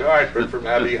National Guard, but from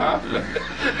Abby Hoffman.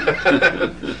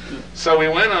 So we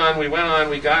went on,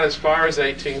 we got as far as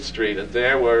 18th Street, and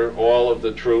there were all of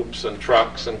the troops and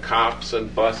trucks and cops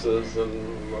and buses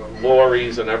and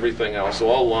lorries and everything else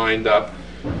all lined up.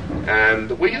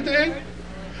 And were you there?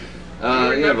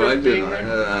 Yeah, but I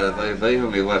didn't. They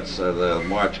only let the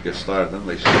march get started, then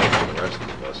they stopped the rest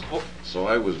of us. So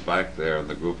I was back there in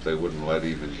the group they wouldn't let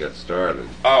even get started.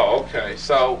 Oh, okay.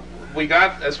 So we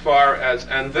got as far as,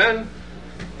 and then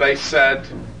they said,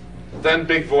 then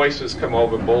big voices come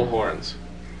over bullhorns.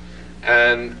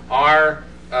 And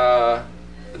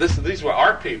these were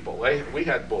our people. We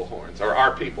had bullhorns, or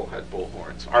our people had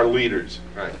bullhorns, our leaders,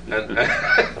 right? And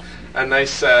and they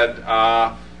said,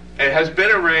 it has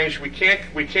been arranged, we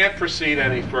can't proceed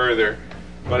any further,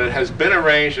 but it has been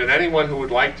arranged that anyone who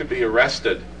would like to be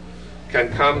arrested can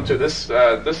come to this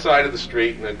side of the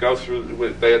street and go through.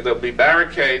 There'll be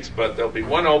barricades, but there'll be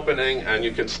one opening, and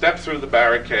you can step through the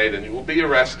barricade, and you will be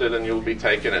arrested, and you will be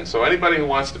taken in. So anybody who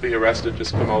wants to be arrested,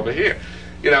 just come over here.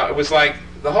 It was like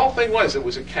the whole thing was. It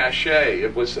was a cachet.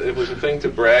 It was a thing to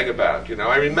brag about.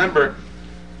 I remember.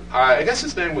 I guess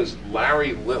his name was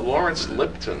Lawrence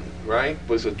Lipton, right?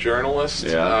 Was a journalist,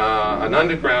 an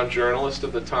underground journalist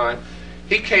at the time.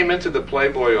 He came into the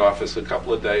Playboy office a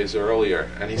couple of days earlier,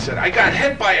 and he said, "I got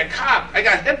hit by a cop. I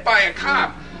got hit by a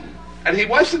cop," and he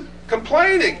wasn't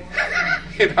complaining.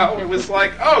 It was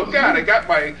like, "Oh God, I got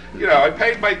my, I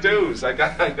paid my dues. I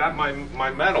got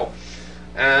my medal."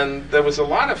 And there was a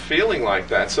lot of feeling like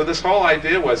that. So this whole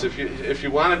idea was, if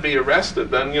you want to be arrested,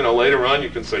 then later on you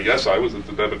can say, "Yes, I was at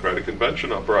the Democratic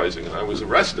Convention uprising and I was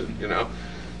arrested."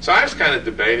 So I was kind of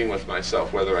debating with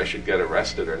myself whether I should get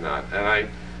arrested or not. And I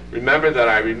remembered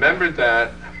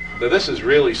that this is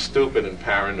really stupid and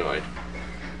paranoid,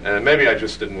 and maybe I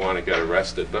just didn't want to get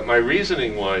arrested. But my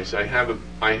reasoning was, I have a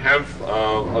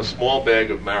small bag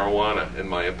of marijuana in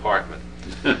my apartment.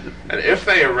 And if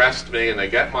they arrest me and they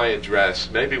get my address,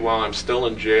 maybe while I'm still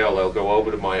in jail, they'll go over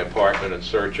to my apartment and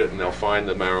search it, and they'll find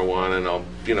the marijuana, and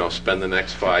I'll, spend the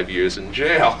next 5 years in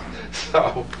jail.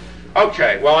 So,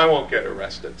 okay, well, I won't get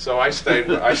arrested. So I stayed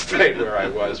where I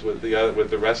was with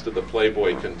the rest of the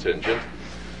Playboy contingent.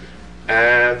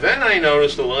 And then I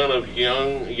noticed a lot of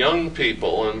young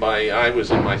people, and I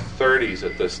was in my 30s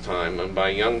at this time, and by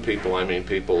young people I mean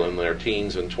people in their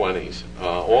teens and 20s,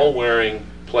 all wearing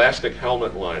plastic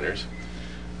helmet liners,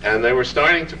 and they were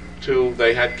starting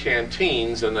they had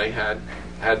canteens, and they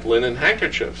had linen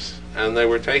handkerchiefs, and they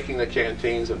were taking the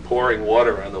canteens and pouring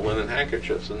water on the linen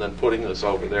handkerchiefs and then putting this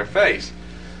over their face.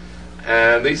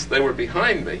 And they were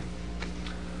behind me,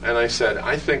 and I said,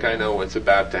 "I think I know what's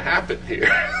about to happen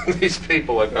here." These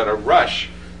people are going to rush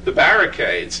the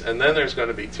barricades, and then there's going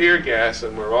to be tear gas,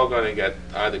 and we're all going to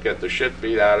either get the shit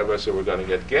beat out of us, or we're going to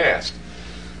get gassed.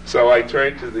 So I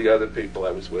turned to the other people I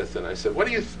was with, and I said, "What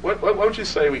would you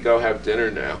say we go have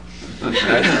dinner now?"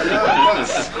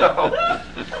 So,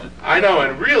 I know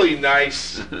a really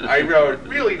nice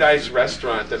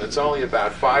restaurant, and it's only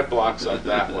about 5 blocks up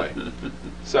that way.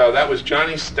 So that was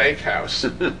Johnny's Steakhouse,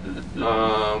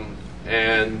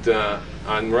 and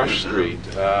on Rush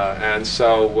Street, and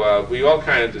so we all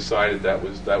kind of decided that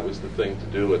was the thing to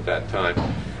do at that time.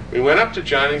 We went up to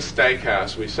Johnny's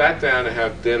Steakhouse. We sat down to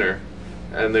have dinner.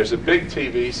 And there's a big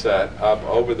TV set up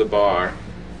over the bar,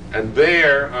 and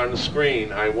there on the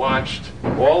screen I watched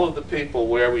all of the people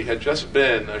where we had just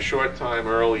been a short time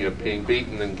earlier being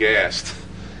beaten and gassed.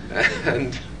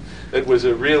 And it was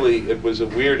a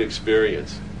weird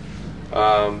experience.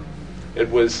 It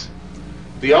was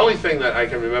the only thing that I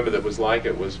can remember that was like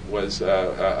it was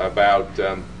about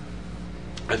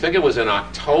I think it was in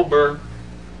October.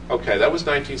 Okay, that was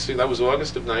August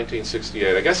of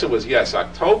 1968. I guess it was,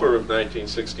 October of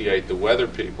 1968. The weather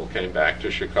people came back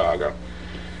to Chicago,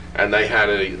 and they had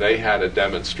a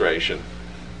demonstration,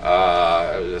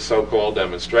 a so-called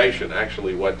demonstration.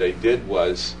 Actually, what they did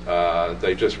was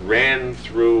they just ran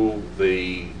through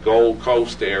the Gold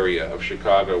Coast area of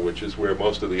Chicago, which is where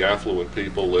most of the affluent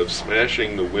people live,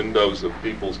 smashing the windows of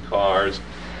people's cars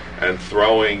and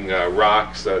throwing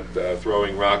rocks at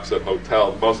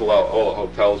hotels. All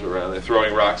hotels around there,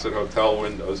 throwing rocks at hotel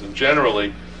windows, and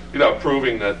generally,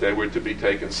 proving that they were to be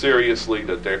taken seriously,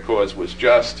 that their cause was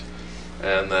just,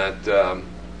 and that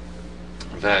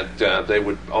they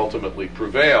would ultimately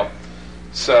prevail.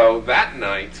 So that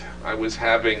night, I was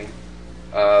having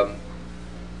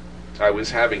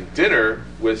dinner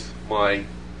with my,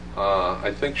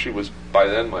 I think she was by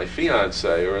then my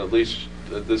fiancée, or at least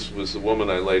this was the woman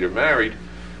I later married,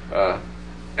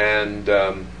 and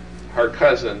her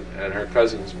cousin and her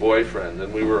cousin's boyfriend,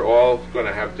 and we were all going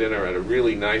to have dinner at a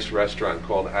really nice restaurant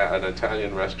called an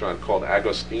Italian restaurant called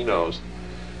Agostino's,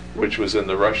 which was in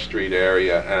the Rush Street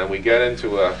area. And we get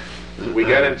into a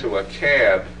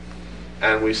cab,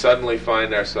 and we suddenly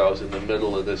find ourselves in the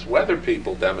middle of this weather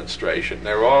people demonstration.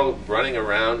 They're all running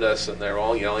around us, and they're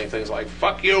all yelling things like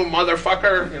 "fuck you,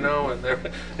 motherfucker," you know, and they're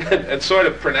and sort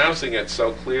of pronouncing it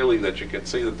so clearly that you can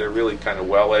see that they're really kind of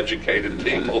well-educated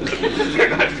people.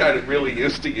 They're not kind of really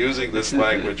used to using this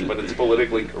language, but it's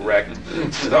politically correct.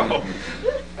 So,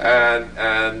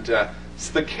 and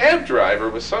the cab driver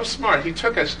was so smart. He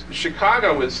took us.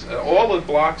 Chicago is all the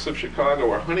blocks of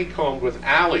Chicago are honeycombed with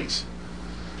alleys.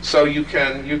 So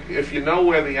if you know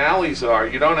where the alleys are,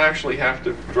 you don't actually have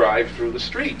to drive through the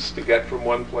streets to get from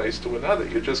one place to another.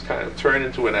 You just kind of turn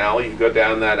into an alley, you go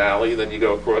down that alley, then you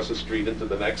go across the street into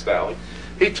the next alley.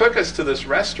 He took us to this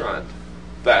restaurant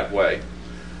that way,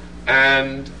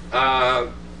 and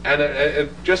it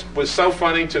just was so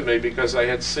funny to me because I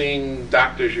had seen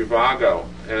Dr. Zhivago,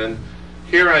 and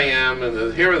here I am,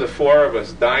 and here are the four of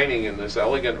us dining in this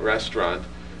elegant restaurant.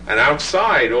 And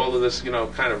outside, all of this,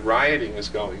 kind of rioting is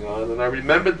going on. And I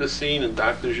remembered the scene in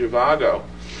Dr. Zhivago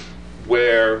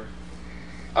where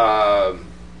Rod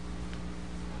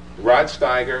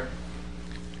Steiger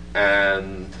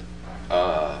and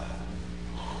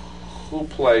who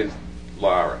plays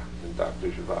Lara in Dr.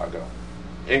 Zhivago?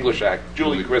 English actor,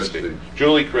 Julie Christie.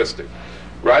 Julie Christie.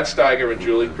 Rod Steiger and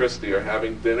Julie Christie are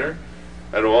having dinner,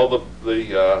 and all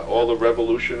the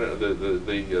revolution,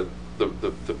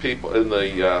 the people in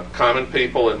the common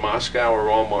people in Moscow are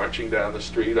all marching down the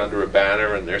street under a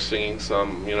banner, and they're singing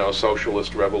some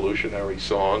socialist revolutionary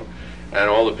song, and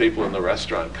all the people in the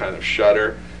restaurant kind of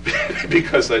shudder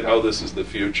because they know this is the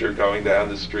future going down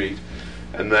the street.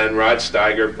 And then Rod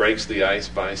Steiger breaks the ice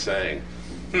by saying,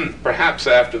 perhaps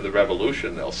after the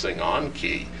revolution they'll sing on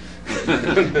key.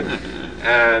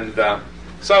 And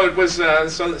so it was.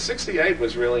 So '68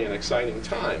 was really an exciting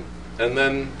time, and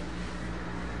then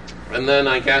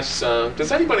I guess.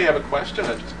 Does anybody have a question?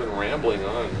 I've just been rambling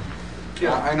on.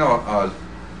 Yeah, I know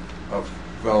a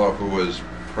fellow who was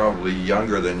probably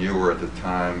younger than you were at the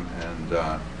time, and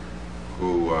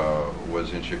who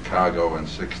was in Chicago in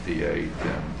 '68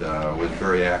 and was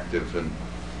very active. And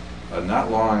not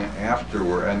long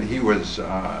afterward, and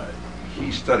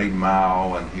he studied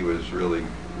Mao, and he was really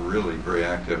very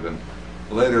active. And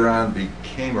later on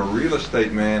became a real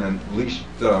estate man and leased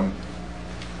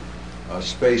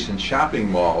space in shopping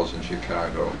malls in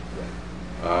Chicago,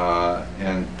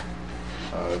 and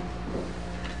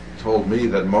told me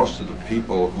that most of the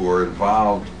people who were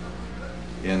involved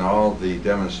in all the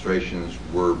demonstrations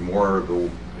were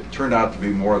it turned out to be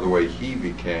more the way he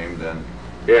became than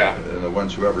the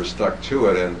ones who ever stuck to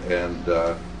it, and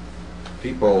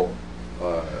people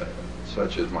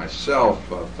such as myself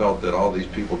felt that all these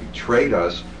people betrayed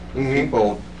us.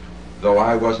 People, though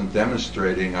I wasn't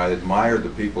demonstrating, I admired the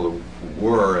people who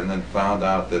were, and then found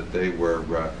out that they were,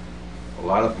 a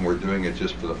lot of them were doing it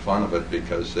just for the fun of it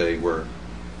because they were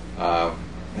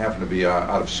happened to be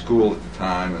out of school at the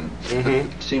time, and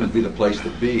it seemed to be the place to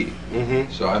be.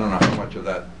 So I don't know how much of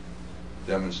that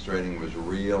demonstrating was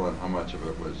real and how much of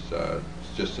it was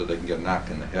just so they can get knocked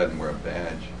in the head and wear a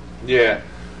badge. Yeah.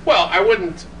 Well, I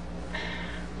wouldn't.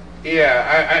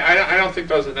 Yeah, I don't think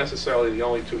those are necessarily the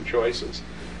only two choices,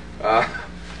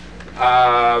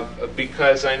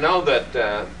 because I know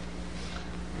that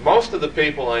most of the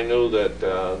people I knew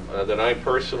that I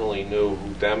personally knew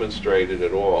who demonstrated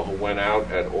at all, who went out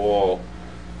at all,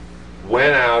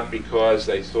 went out because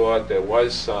they thought there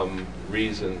was some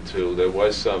reason to, there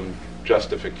was some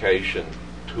justification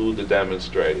to the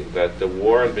demonstrating, that the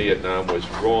war in Vietnam was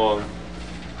wrong,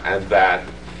 and that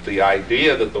the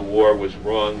idea that the war was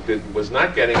wrong was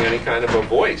not getting any kind of a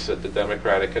voice at the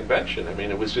Democratic Convention. I mean,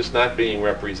 it was just not being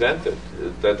represented.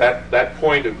 That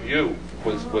point of view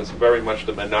was very much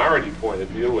the minority point of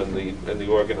view in the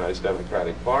organized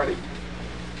Democratic Party.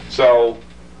 So,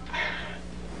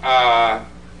 I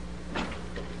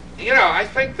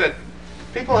think that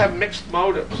people have mixed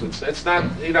motives. It's not,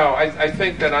 I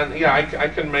think that I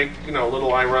can make,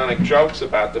 little ironic jokes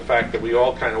about the fact that we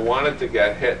all kind of wanted to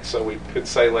get hit so we could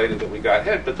say later that we got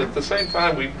hit, but at the same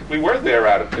time we were there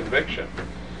out of conviction.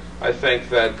 I think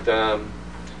that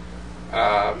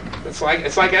it's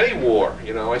like any war,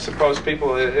 I suppose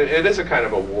people, it is a kind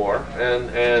of a war,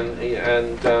 and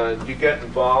you get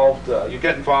involved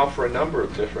for a number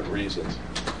of different reasons.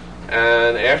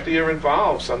 And after you're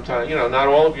involved, sometimes not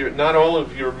all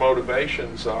of your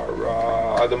motivations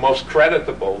are the most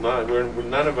creditable.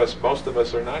 Most of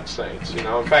us are not saints.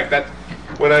 In fact,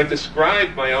 when I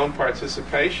describe my own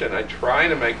participation, I try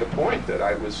to make the point that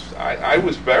I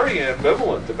was very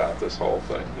ambivalent about this whole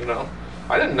thing. You know,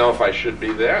 I didn't know if I should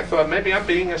be there. I thought maybe I'm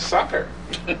being a sucker.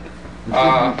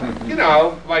 You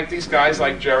know, like these guys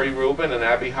like Jerry Rubin and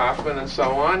Abby Hoffman and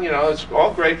so on. You know, it's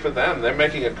all great for them. They're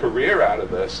making a career out of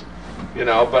this. You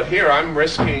know, but here I'm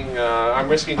risking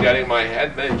getting my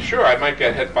head. Sure, I might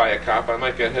get hit by a cop. I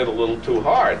might get hit a little too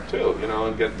hard too. You know,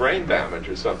 and get brain damage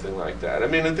or something like that. I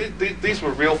mean, these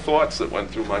were real thoughts that went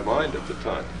through my mind at the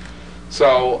time.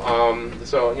 So,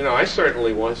 you know, I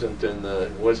certainly wasn't in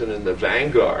the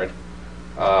vanguard.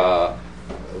 But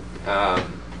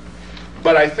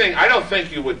I don't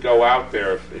think you would go out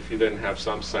there if you didn't have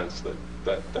some sense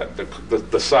that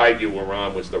the side you were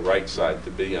on was the right side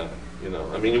to be on. You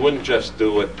know, I mean, you wouldn't just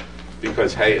do it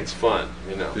because, hey, it's fun.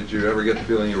 You know. Did you ever get the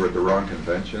feeling you were at the wrong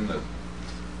convention? That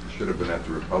you should have been at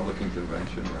the Republican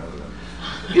convention rather than?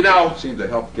 You know, it seemed to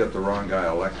help get the wrong guy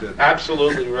elected.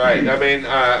 Absolutely right. I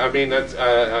mean that's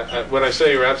when I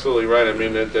say you're absolutely right. I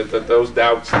mean that those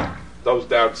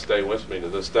doubts stay with me to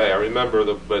this day. I remember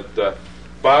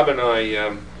Bob and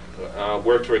I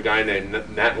worked for a guy named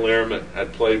Nat Lehrman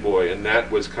at Playboy, and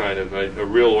Nat was kind of a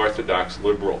real orthodox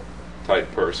liberal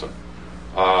type person.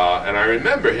 And I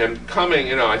remember him coming,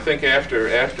 you know, I think after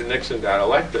Nixon got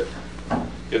elected,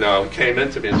 you know, came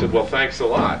into me and said, well, thanks a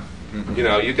lot. You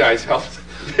know, you guys helped,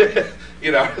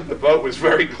 you know, the vote was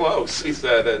very close. He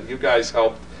said, you guys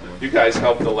helped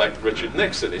elect Richard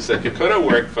Nixon. He said, you could have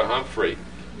worked for Humphrey.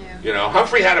 Yeah. You know,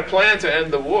 Humphrey had a plan to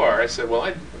end the war. I said, well,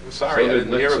 I'm sorry, I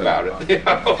didn't hear about it. You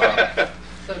know?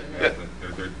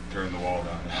 They're tearing the wall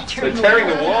down. They're tearing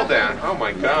the wall down. Oh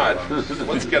my God!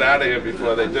 Let's get out of here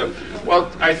before they do.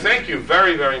 Well, I thank you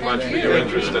very, very much for your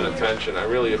interest and attention. I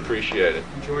really appreciate it.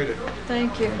 Enjoyed it.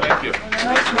 Thank you. Thank you.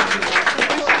 Nice meeting you.